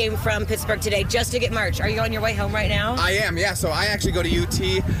today who came from Pittsburgh today just to get merch. Are you on your way home right now? I am, yeah. So I actually go to UT,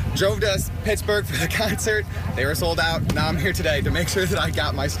 drove to Pittsburgh for the concert. They were sold out. Now I'm here today to make sure that I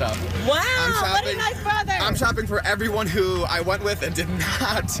got my stuff. Wow, what a nice brother. I'm shopping for everyone who I went with and did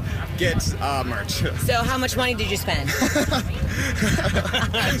not get merch. So how much money did you spend? It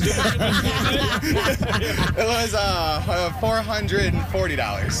was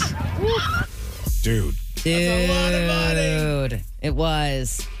 $440. Dude. That's a lot of money. It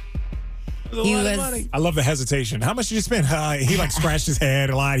was. I love the hesitation. How much did you spend? He scratched his head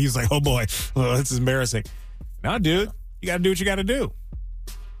a lot. He was like, oh boy, this is embarrassing. No, dude, you got to do what you got to do.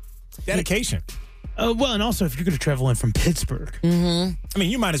 Dedication. Well, and also if you're going to travel in from Pittsburgh. I mean,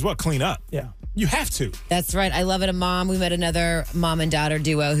 you might as well clean up. Yeah. You have to. That's right. I love it. We met another mom and daughter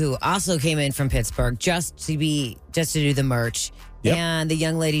duo who also came in from Pittsburgh just to do the merch. Yep. And the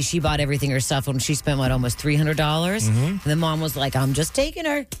young lady, she bought everything herself and she spent, almost $300. And the mom was like, I'm just taking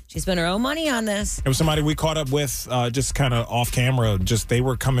her. She spent her own money on this. It was somebody we caught up with just kind of off camera. They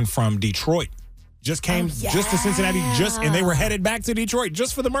were coming from Detroit. Just came just to Cincinnati, and they were headed back to Detroit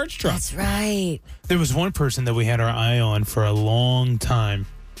just for the merch truck. That's right. There was one person that we had our eye on for a long time.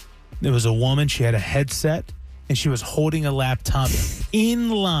 There was a woman. She had a headset, and she was holding a laptop in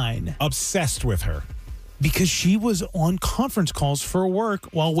line. Obsessed with her. Because she was on conference calls for work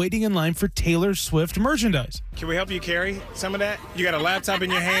while waiting in line for Taylor Swift merchandise. Can we help you carry some of that? You got a laptop in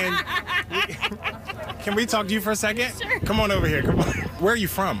your hand. Can we talk to you for a second? Sure. Come on over here. Come on. Where are you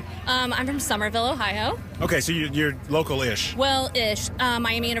from? I'm from Somerville, Ohio. Okay, so you're local-ish. Well-ish.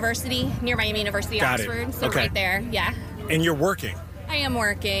 Miami University, near Miami University, Oxford. So right there, yeah. And you're working? I am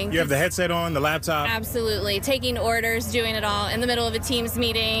working. You have the headset on, the laptop? Absolutely. Taking orders, doing it all in the middle of a Teams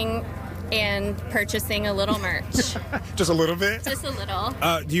meeting. And purchasing a little merch. Just a little bit? Just a little.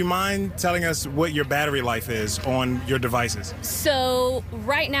 Do you mind telling us what your battery life is on your devices? So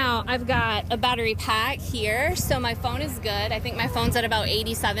right now I've got a battery pack here. So my phone is good. I think my phone's at about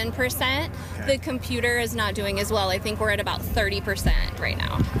 87%. Okay. The computer is not doing as well. I think we're at about 30% right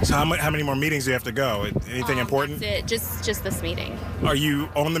now. So how many more meetings do you have to go? Anything important? That's it. Just this meeting. Are you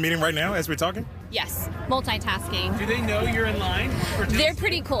on the meeting right now as we're talking? Yes. Multitasking. Do they know you're in line? They're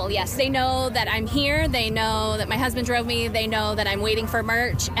pretty cool, yes. They know that I'm here. They know that my husband drove me. They know that I'm waiting for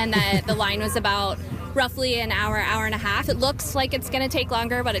merch and that the line was about roughly an hour and a half. It looks like it's going to take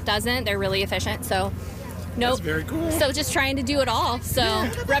longer, but it doesn't. They're really efficient, so nope. That's very cool. So just trying to do it all. So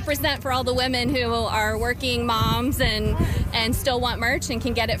represent for all the women who are working moms and still want merch and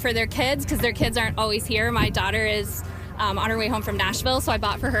can get it for their kids because their kids aren't always here. My daughter is on her way home from Nashville, so I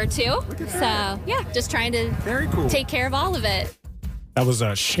bought for her too. So yeah, just trying to take care of all of it. That was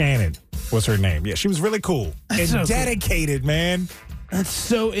Shannon was her name. Yeah, she was really cool and dedicated, man. That's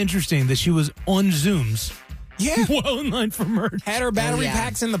so interesting that she was on Zooms. Yeah. Well in line for merch. Had her battery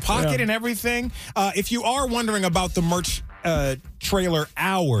packs in the pocket and everything. If you are wondering about the merch trailer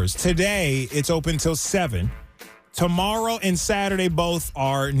hours, today it's open till 7. Tomorrow and Saturday both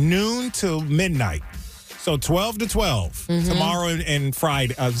are noon till midnight. So 12 to 12 tomorrow and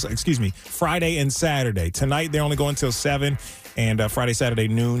Friday. Friday and Saturday. Tonight they're only going till 7, and Friday, Saturday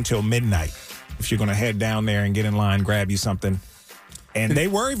noon till midnight. If you're going to head down there and get in line, grab you something. And they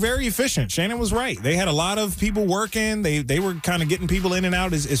were very efficient. Shannon was right. They had a lot of people working. They were kind of getting people in and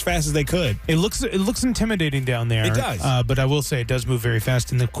out as fast as they could. It looks intimidating down there. It does. But I will say it does move very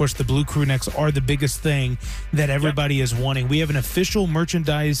fast. And, of course, the blue crew necks are the biggest thing that everybody is wanting. We have an official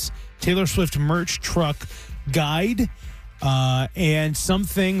merchandise Taylor Swift merch truck guide. And some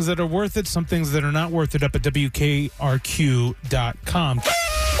things that are worth it, some things that are not worth it up at WKRQ.com.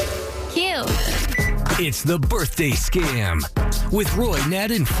 Cute. It's the birthday scam with Roy, Nat,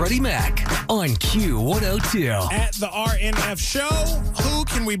 and Freddie Mac on Q102. At the RNF show, who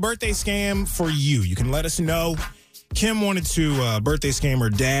can we birthday scam for you? You can let us know. Kim wanted to birthday scam her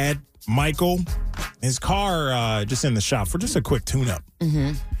dad, Michael. His car just in the shop for just a quick tune-up.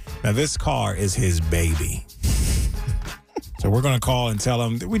 Now, this car is his baby. So we're going to call and tell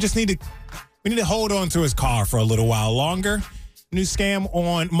him that we need to hold on to his car for a little while longer. New scam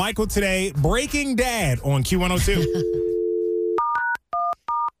on Michael today. Breaking Dad on Q102.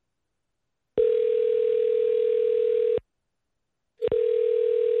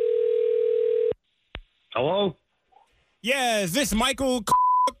 Hello? Yeah, is this Michael?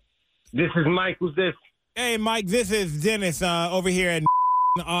 This is Mike. Who's this? Hey, Mike, this is Dennis over here at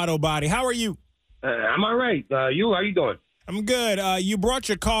Auto Body. How are you? I'm all right. How you doing? I'm good. You brought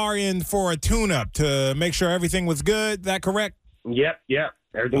your car in for a tune-up to make sure everything was good. Is that correct? Yep.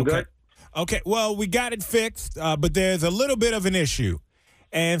 Everything good? Okay, well, we got it fixed, but there's a little bit of an issue.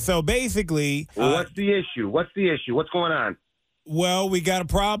 And so basically... what's the issue? What's going on? Well, we got a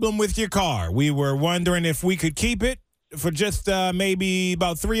problem with your car. We were wondering if we could keep it for just maybe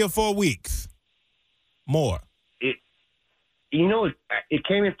about 3 or 4 weeks. More. It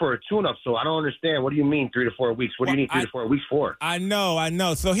came in for a tune-up, so I don't understand. What do you mean 3 to 4 weeks? What do you need 3 to 4 weeks for? I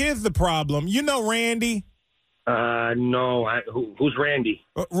know. So here's the problem. You know Randy? No. Who's Randy?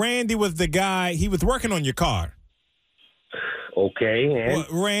 Randy was the guy. He was working on your car. Okay. And? Well,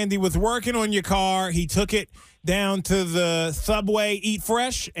 Randy was working on your car. He took it down to the Subway Eat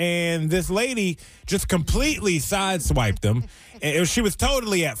Fresh, and this lady just completely sideswiped him. And she was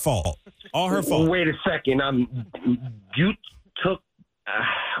totally at fault. All her fault. Wait a second. You took...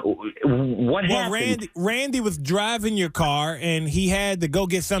 what happened? Randy was driving your car, and he had to go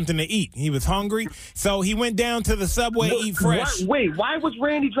get something to eat. He was hungry, so he went down to the Subway Eat Fresh. Wait, why was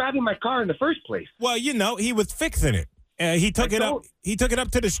Randy driving my car in the first place? Well, he was fixing it. He took it up. He took it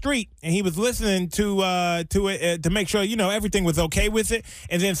up to the street, and he was listening to it to make sure everything was okay with it.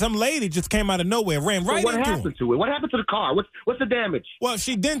 And then some lady just came out of nowhere, ran right into him. What happened to it? What happened to the car? What's the damage? Well,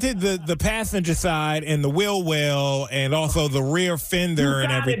 she dented the passenger side and the wheel well, and also the rear fender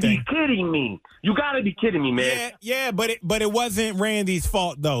and everything. You gotta be kidding me! You gotta be kidding me, man. Yeah, but it wasn't Randy's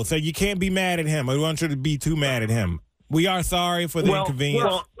fault though, so you can't be mad at him. I don't want you to be too mad at him. We are sorry for the inconvenience.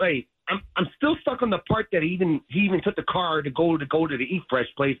 Well, wait. I'm still stuck on the part that he even took the car to go to the Eat Fresh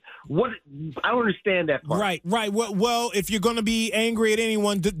place. What? I don't understand that part. Right. Well, if you're going to be angry at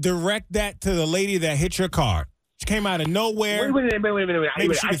anyone, direct that to the lady that hit your car. She came out of nowhere. Wait a minute. I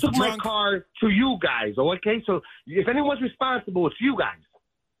took my car to you guys. Okay, so if anyone's responsible, it's you guys.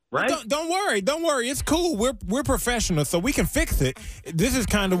 Right? Don't worry. It's cool. We're professionals, so we can fix it. This is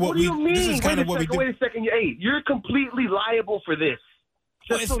kind of what we. What do you mean? This is kind of what we do. Wait a second. Hey, you're completely liable for this.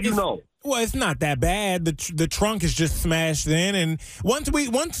 Just so you know. Well, it's not that bad. The trunk is just smashed in, and once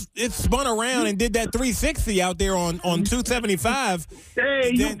it spun around and did that 360 out there on 275.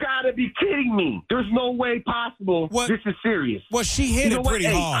 Hey, you gotta be kidding me! There's no way possible. This is serious. Well, she hit it pretty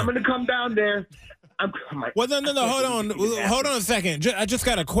hard. I'm gonna come down there. Well, no. Hold on a second. I just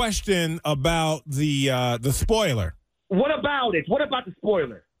got a question about the spoiler. What about it? What about the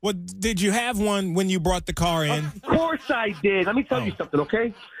spoiler? Well, did you have one when you brought the car in? Of course I did. Let me tell you something,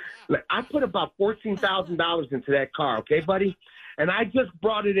 okay? I put about $14,000 into that car, okay, buddy? And I just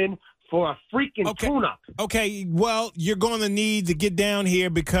brought it in for a freaking tune-up. Okay, well, you're going to need to get down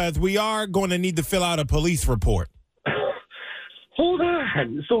here because we are going to need to fill out a police report. Hold on.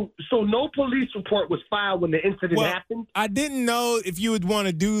 on. So no police report was filed when the incident happened? I didn't know if you would want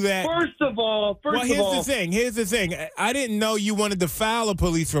to do that. Here's the thing. I didn't know you wanted to file a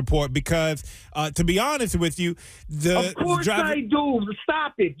police report because, to be honest with you, Of course I do.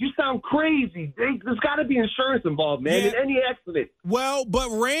 Stop it. You sound crazy. There's got to be insurance involved, man, in any accident. Well, but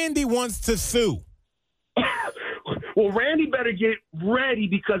Randy wants to sue. Well, Randy better get ready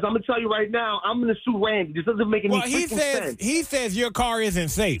because I'm going to tell you right now, I'm going to sue Randy. This doesn't make any sense. He says your car isn't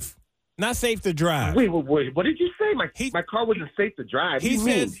safe. Not safe to drive. Wait. What did you say? My car wasn't safe to drive. He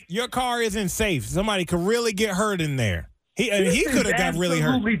says your car isn't safe. Somebody could really get hurt in there. He could have got really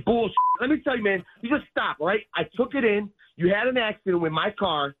hurt. Absolutely bullshit. Let me tell you, man. You just stop, all right? I took it in. You had an accident with my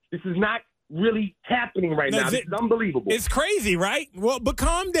car. This is not really happening right now. This is unbelievable. It's crazy, right? Well, but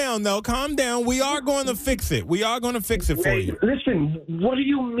calm down, though. Calm down. We are going to fix it. We are going to fix it for you. Listen, what do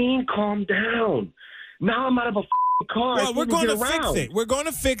you mean calm down? Now I'm out of a car. Well, we're going to fix it. We're going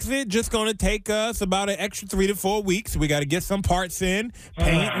to fix it. Just going to take us about an extra 3 to 4 weeks. We got to get some parts in,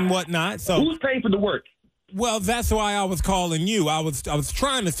 paint and whatnot. So who's paying for the work? Well, that's why I was calling you. I was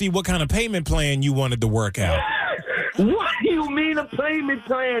trying to see what kind of payment plan you wanted to work out. What do you mean a payment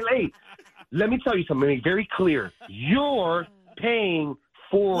plan? Hey, let me tell you something very clear. You're paying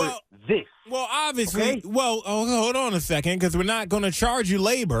for this. Well, obviously. Okay? Well, hold on a second, because we're not going to charge you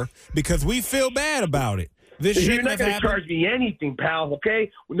labor because we feel bad about it. You're not going to charge me anything, pal, okay?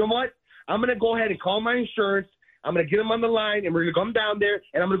 You know what? I'm going to go ahead and call my insurance. I'm going to get them on the line, and we're going to come down there,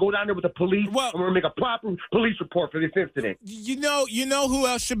 and I'm going to go down there with the police, and we're going to make a proper police report for this incident. You know who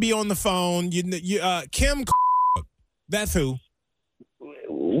else should be on the phone? Kim. That's who.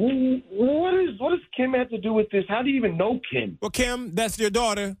 What does Kim have to do with this? How do you even know Kim? Well, Kim, that's your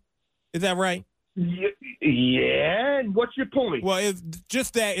daughter. Is that right? Yeah. And what's your point? Well, it's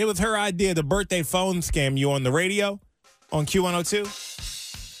just that it was her idea to birthday phone scam you on the radio on Q102.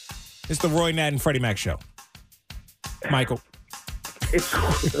 It's the Roy Nat and Freddie Mac show. Michael. It's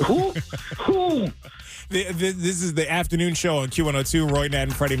who? Who? This is the afternoon show on Q102, Roy Nat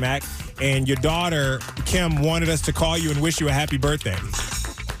and Freddie Mac. And your daughter, Kim, wanted us to call you and wish you a happy birthday.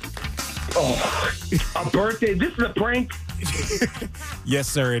 Oh, a birthday? This is a prank? Yes,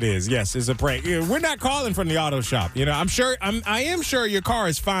 sir, it is. Yes, it's a prank. We're not calling from the auto shop. I am sure your car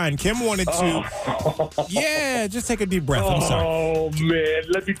is fine. Kim wanted to. Yeah, just take a deep breath. I'm sorry. Oh, man.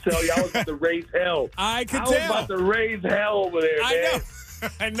 Let me tell you, I was about to raise hell. I was about to raise hell over there, man. I know.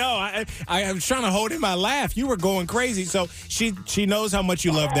 I know. I was trying to hold in my laugh. You were going crazy. So she knows how much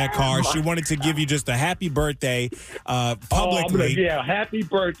you love that car. She wanted to give you just a happy birthday publicly. Happy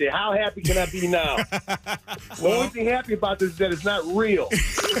birthday. How happy can I be now? The only thing happy about this is that it's not real.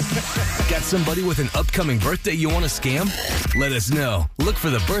 Got somebody with an upcoming birthday you want to scam? Let us know. Look for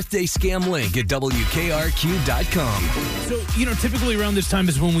the birthday scam link at WKRQ.com. So, typically around this time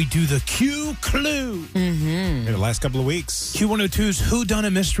is when we do the Q Clue. In the last couple of weeks. Q102's Who Done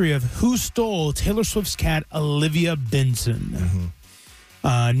a Mystery of Who Stole Taylor Swift's cat, Olivia Benson.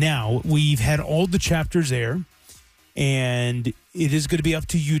 Now, we've had all the chapters air, and it is going to be up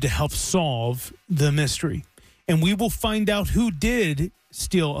to you to help solve the mystery. And we will find out who did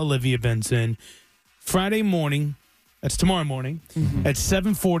steal Olivia Benson Friday morning, that's tomorrow morning, at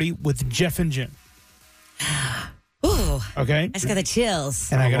 7:40 with Jeff and Jen. Ooh, okay, I just got the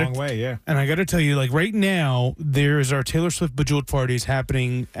chills. And a long way, yeah. And I got to tell you, like right now, there is our Taylor Swift Bejeweled parties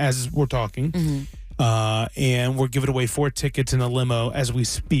happening as we're talking, and we're giving away 4 tickets in a limo as we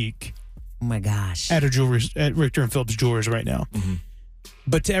speak. Oh my gosh! At Richter and Phillips Jewelers right now.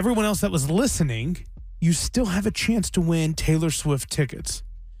 But to everyone else that was listening, you still have a chance to win Taylor Swift tickets.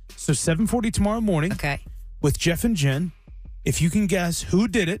 So 7:40 tomorrow morning, with Jeff and Jen. If you can guess who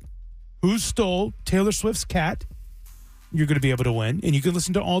did it, who stole Taylor Swift's cat, you're going to be able to win. And you can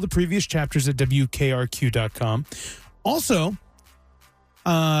listen to all the previous chapters at WKRQ.com. Also,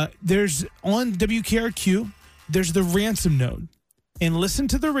 there's on WKRQ, there's the ransom note. And listen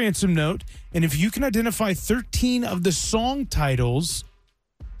to the ransom note. And if you can identify 13 of the song titles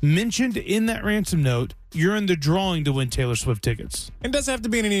mentioned in that ransom note, you're in the drawing to win Taylor Swift tickets. It doesn't have to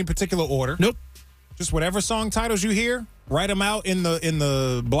be in any particular order. Nope. Just whatever song titles you hear, write them out in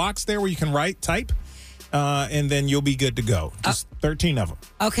the blocks there where you can type, and then you'll be good to go. Just 13 of them.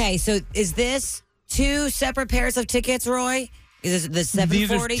 Okay, so is this 2 separate pairs of tickets, Roy? Is it the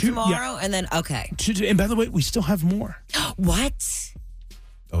 7:40 tomorrow? And then, okay. And by the way, we still have more. What?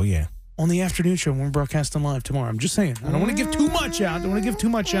 Oh, yeah. On the afternoon show when we're broadcasting live tomorrow. I'm just saying. I don't want to give too much out.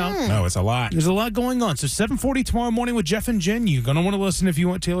 No, it's a lot. There's a lot going on. So 7:40 tomorrow morning with Jeff and Jen. You're going to want to listen if you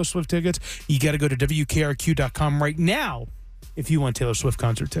want Taylor Swift tickets. You got to go to WKRQ.com right now if you want Taylor Swift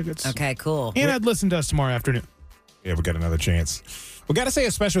concert tickets. Okay, cool. And I'd listen to us tomorrow afternoon. Yeah, we got another chance. We got to say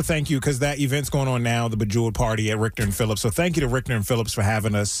a special thank you because that event's going on now, the Bejeweled Party at Richter and Phillips. So thank you to Richter and Phillips for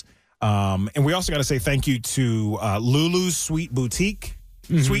having us. And we also got to say thank you to Lulu's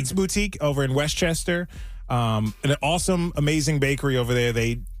Sweets Boutique over in Westchester. An awesome, amazing bakery over there.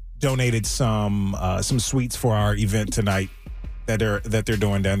 They donated some sweets for our event tonight that they're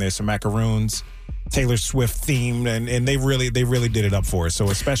doing down there. Some macaroons, Taylor Swift themed, and they really did it up for us. So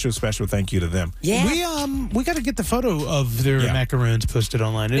a special thank you to them. Yeah, we got to get the photo of their macaroons posted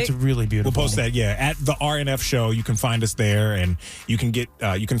online. It's really beautiful. We'll post that. Yeah, at the RNF show, you can find us there, and you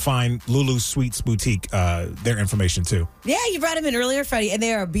can find Lulu's Sweets Boutique their information too. Yeah, you brought them in earlier, Freddie, and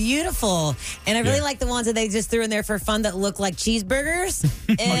they are beautiful. And I really like the ones that they just threw in there for fun that look like cheeseburgers.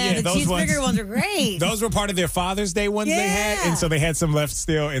 And the cheeseburger ones are great. Those were part of their Father's Day ones they had, and so they had some left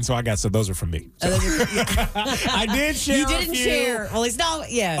still, and so I got some. Those were from me. So. I did share. You didn't share. Well, it's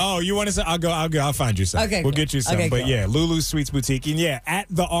not. Yeah. Oh, you want to say? I'll go. I'll find you some. Okay, we'll get you some. Okay, but yeah, Lulu's Sweets Boutique, and yeah, at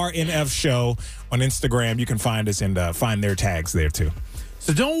the RNF show on Instagram, you can find us and find their tags there too.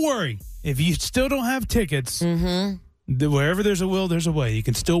 So don't worry if you still don't have tickets. Wherever there's a will, there's a way. You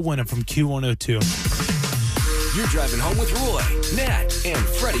can still win them from Q102. You're driving home with Roy, Nat, and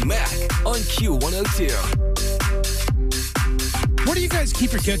Freddie Mac on Q102. Where do you guys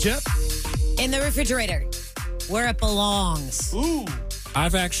keep your ketchup? In the refrigerator, where it belongs. Ooh.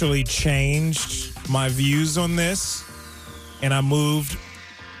 I've actually changed my views on this, and I moved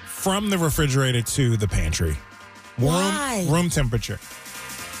from the refrigerator to the pantry. Why? Room temperature.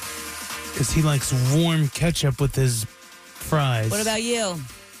 Because he likes warm ketchup with his fries. What about you?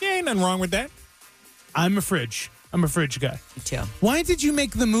 Yeah, ain't nothing wrong with that. I'm a fridge guy. Me too. Why did you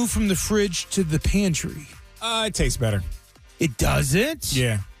make the move from the fridge to the pantry? It tastes better. It doesn't?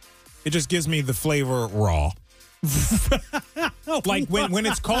 Yeah. It just gives me the flavor raw. Like when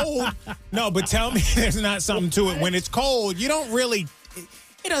it's cold. No, but tell me there's not something to it. When it's cold, you don't really,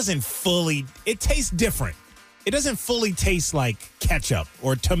 it doesn't fully, it tastes different. It doesn't fully taste like ketchup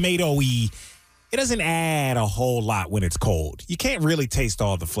or tomato-y. It doesn't add a whole lot when it's cold. You can't really taste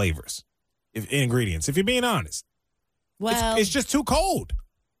all the flavors, ingredients, if you're being honest. Well, it's just too cold.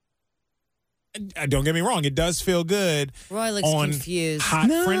 Don't get me wrong, it does feel good. Roy looks on confused. Hot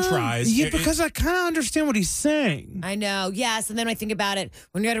French fries. Yeah, because I kind of understand what he's saying. I know, yes. And then I think about it,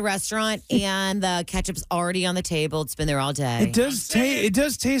 when you're at a restaurant and the ketchup's already on the table, it's been there all day. It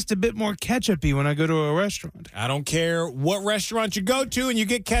does taste a bit more ketchup-y when I go to a restaurant. I don't care what restaurant you go to and you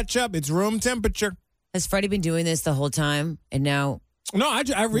get ketchup, it's room temperature. Has Freddie been doing this the whole time? And now, no, I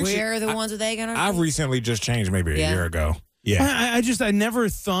recently, where are the ones are they going to be? I recently just changed maybe a year ago. Yeah, I never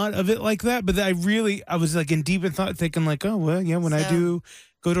thought of it like that, but I was like in deep in thought, thinking like, oh well, yeah. When I do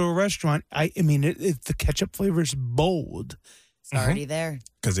go to a restaurant, I mean, the ketchup flavor is bold. It's already there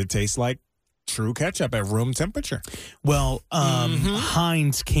because it tastes like true ketchup at room temperature. Well,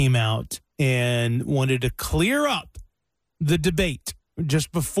 Heinz came out and wanted to clear up the debate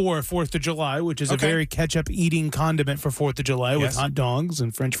just before 4th of July, which is a very ketchup eating condiment for 4th of July with hot dogs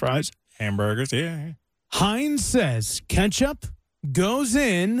and French fries, hamburgers. Yeah. Heinz says ketchup goes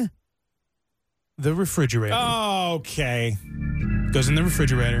in the refrigerator. Okay. Goes in the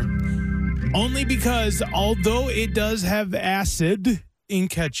refrigerator. Only because although it does have acid in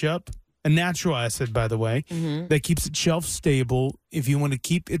ketchup, a natural acid, by the way, that keeps it shelf stable, if you want to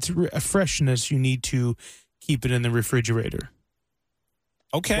keep its freshness, you need to keep it in the refrigerator.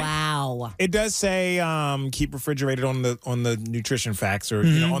 Okay. Wow. It does say keep refrigerated on the nutrition facts or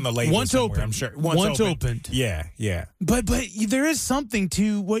on the label. Once opened, I'm sure. Once opened. Yeah. But there is something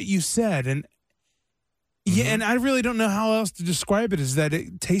to what you said, and and I really don't know how else to describe it. Is that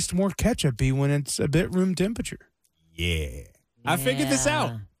it tastes more ketchup-y when it's a bit room temperature? Yeah. I figured this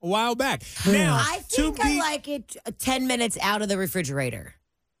out a while back. Now I think I like it 10 minutes out of the refrigerator.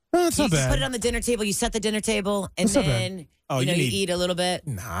 Oh, that's not bad. You bad. put it on the dinner table. You set the dinner table, and then you eat a little bit.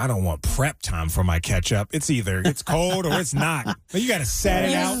 Nah, I don't want prep time for my ketchup. It's either it's cold or it's not. You got to set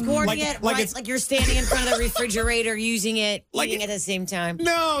it out. You're scoring it like you're standing in front of the refrigerator, using it, eating at the same time.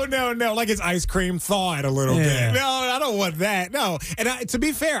 No. Like it's ice cream, thaw it a little bit. No, I don't want that. No. And to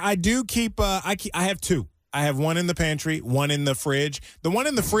be fair, I do keep. I have two. I have one in the pantry, one in the fridge. The one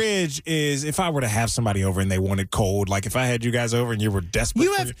in the fridge is if I were to have somebody over and they wanted cold, like if I had you guys over and you were desperate.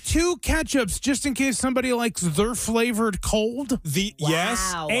 You have two ketchups just in case somebody likes their flavored cold?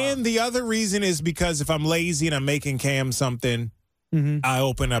 Yes. And the other reason is because if I'm lazy and I'm making Cam something, I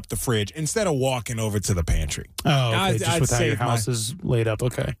open up the fridge instead of walking over to the pantry. Oh, okay. Just with how your house is laid up.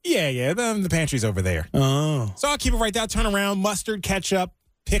 Okay. Yeah. The pantry's over there. Oh. So I'll keep it right there. Turn around, mustard, ketchup,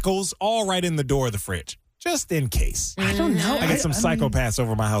 pickles, all right in the door of the fridge. Just in case. I don't know. I got some psychopaths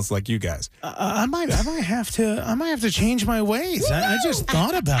over my house like you guys. I might have to change my ways. I just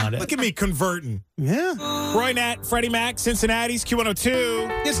thought about it. Look at me converting. Yeah. Roy Nat, Freddie Mac, Cincinnati's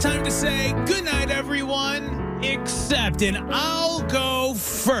Q102. It's time to say goodnight, everyone. Except, and I'll go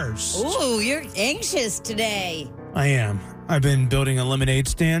first. Ooh, you're anxious today. I am. I've been building a lemonade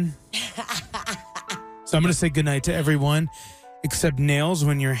stand. So I'm going to say goodnight to everyone, except nails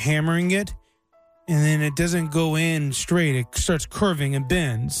when you're hammering it. And then it doesn't go in straight. It starts curving and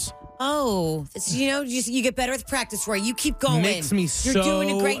bends. Oh, it's, you get better with practice, Roy. You keep going. Makes me You're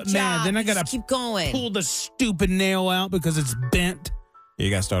doing a great job. mad. Then I got to keep going. Pull the stupid nail out because it's bent. Yeah, you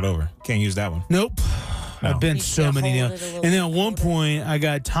got to start over. Can't use that one. Nope. No. I've bent so many nails. And then at one point, I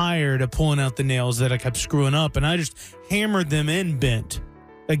got tired of pulling out the nails that I kept screwing up, and I just hammered them in bent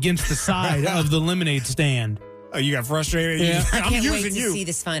against the side of the lemonade stand. Oh, you got frustrated? Yeah. I can't wait to see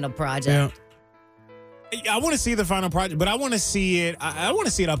this final project. Yeah. I want to see the final project, but I want to see it. I want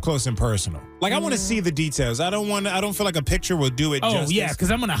to see it up close and personal. Like I want to see the details. I don't feel like a picture will do it. Oh yeah,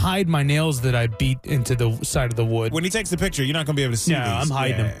 because I'm going to hide my nails that I beat into the side of the wood. When he takes the picture, you're not going to be able to see. Yeah, these. I'm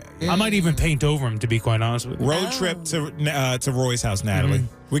hiding them. I might even paint over them, to be quite honest with you. Road trip to Roy's house, Natalie.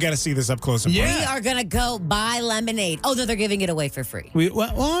 Mm-hmm. We got to see this up close and personal. We are going to go buy lemonade. Oh, no, they're giving it away for free.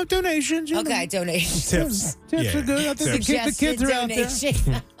 Well, donations. Okay, donations. Tips are good. I think the kids are out there.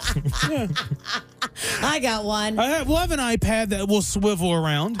 I got one. We'll have an iPad that will swivel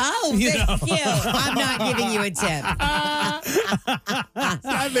around. Oh, thank you. I'm not giving you a tip.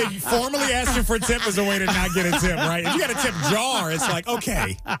 I mean, formally asking for a tip is a way to not get a tip, right? If you got a tip jar, it's like,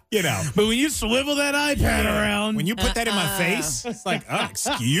 okay, But when you swivel that iPad around. When you put that in my face, it's like,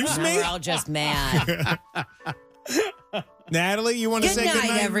 excuse me? We're all just mad. Natalie, you want to say good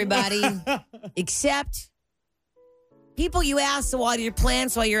night? Everybody. Except people you ask to water your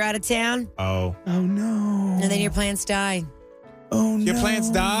plants while you're out of town. Oh no. And then your plants die. Oh no. Your plants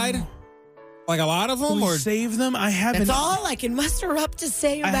died? Like a lot of them? Or save them? I haven't. That's all I can muster up to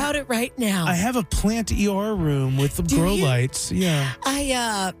say about it right now. I have a plant ER room with the grow lights. Yeah.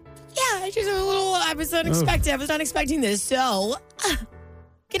 I just a little, I was unexpected. I was not expecting this. So,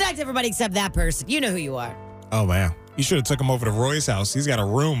 good night to everybody except that person. You know who you are. Oh, man. You should have took him over to Roy's house. He's got a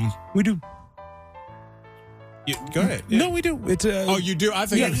room. We do. Go ahead. Yeah. No, we do. It's oh, you do? I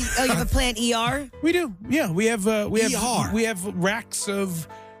think. Yeah. You have a plant ER? We do. Yeah, we have ER. We have racks of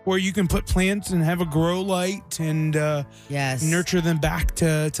where you can put plants and have a grow light and nurture them back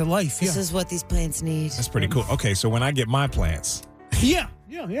to life. This is what these plants need. That's pretty cool. Okay, so when I get my plants, yeah.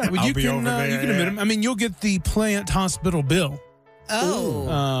 Well, you can admit them. I mean, you'll get the plant hospital bill.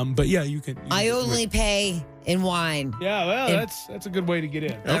 Oh. But yeah, you can. I only pay in wine. Yeah, well, that's a good way to get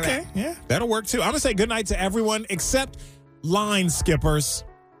in. Okay, right. Yeah, that'll work too. I'm gonna say goodnight to everyone except line skippers.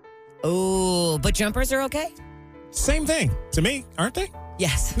 Oh, but jumpers are okay? Same thing to me, aren't they?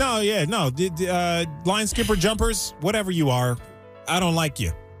 Yes. No. Line skipper, jumpers, whatever you are, I don't like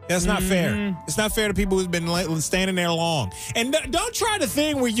you. That's not fair. It's not fair to people who've been standing there long. And don't try the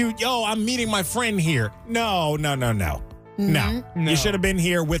thing where I'm meeting my friend here. No. No. You should have been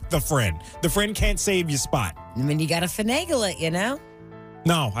here with the friend. The friend can't save your spot. I mean, you got to finagle it,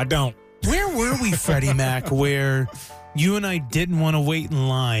 No, I don't. Where were we, Freddie Mac, where you and I didn't want to wait in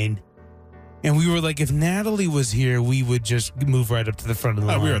line? And we were like, if Natalie was here, we would just move right up to the front of the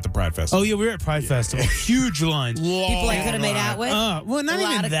line. We were at the Pride Festival. Oh, yeah, we were at Pride Festival. Huge lines. People I could have made out with? Well, not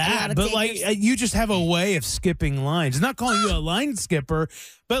even that, but you just have a way of skipping lines. Not calling you a line skipper,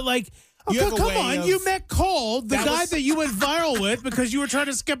 but come on, you met Cole, the guy that you went viral with because you were trying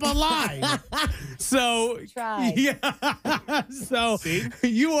to skip a line. So, yeah. So,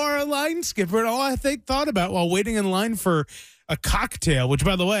 you are a line skipper. And all I thought about while waiting in line for a cocktail, which,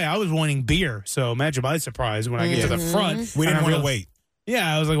 by the way, I was wanting beer. So, imagine my surprise when I get to the front. We didn't want to wait.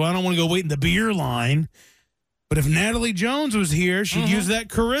 Yeah, I was like, well, I don't want to go wait in the beer line. But if Natalie Jones was here, she'd use that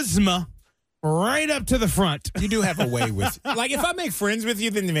charisma right up to the front. You do have a way with, if I make friends with you,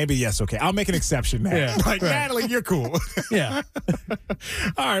 then maybe yes, okay. I'll make an exception now. Yeah, Natalie, you're cool. Yeah.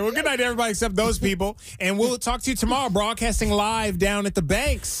 All right, well, good night to everybody except those people. And we'll talk to you tomorrow, broadcasting live down at the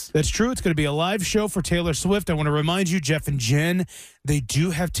Banks. That's true. It's going to be a live show for Taylor Swift. I want to remind you, Jeff and Jen, they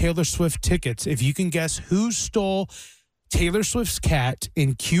do have Taylor Swift tickets. If you can guess who stole Taylor Swift's cat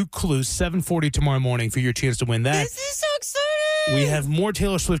in Q Clue, 7:40 tomorrow morning for your chance to win that. This is so exciting. We have more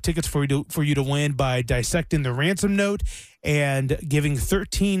Taylor Swift tickets for you to win by dissecting the ransom note and giving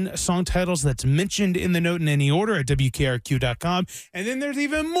 13 song titles that's mentioned in the note in any order at WKRQ.com. And then there's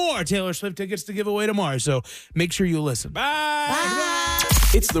even more Taylor Swift tickets to give away tomorrow. So make sure you listen. Bye.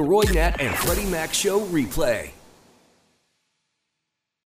 It's the Roy Nat and Freddie Mac Show replay.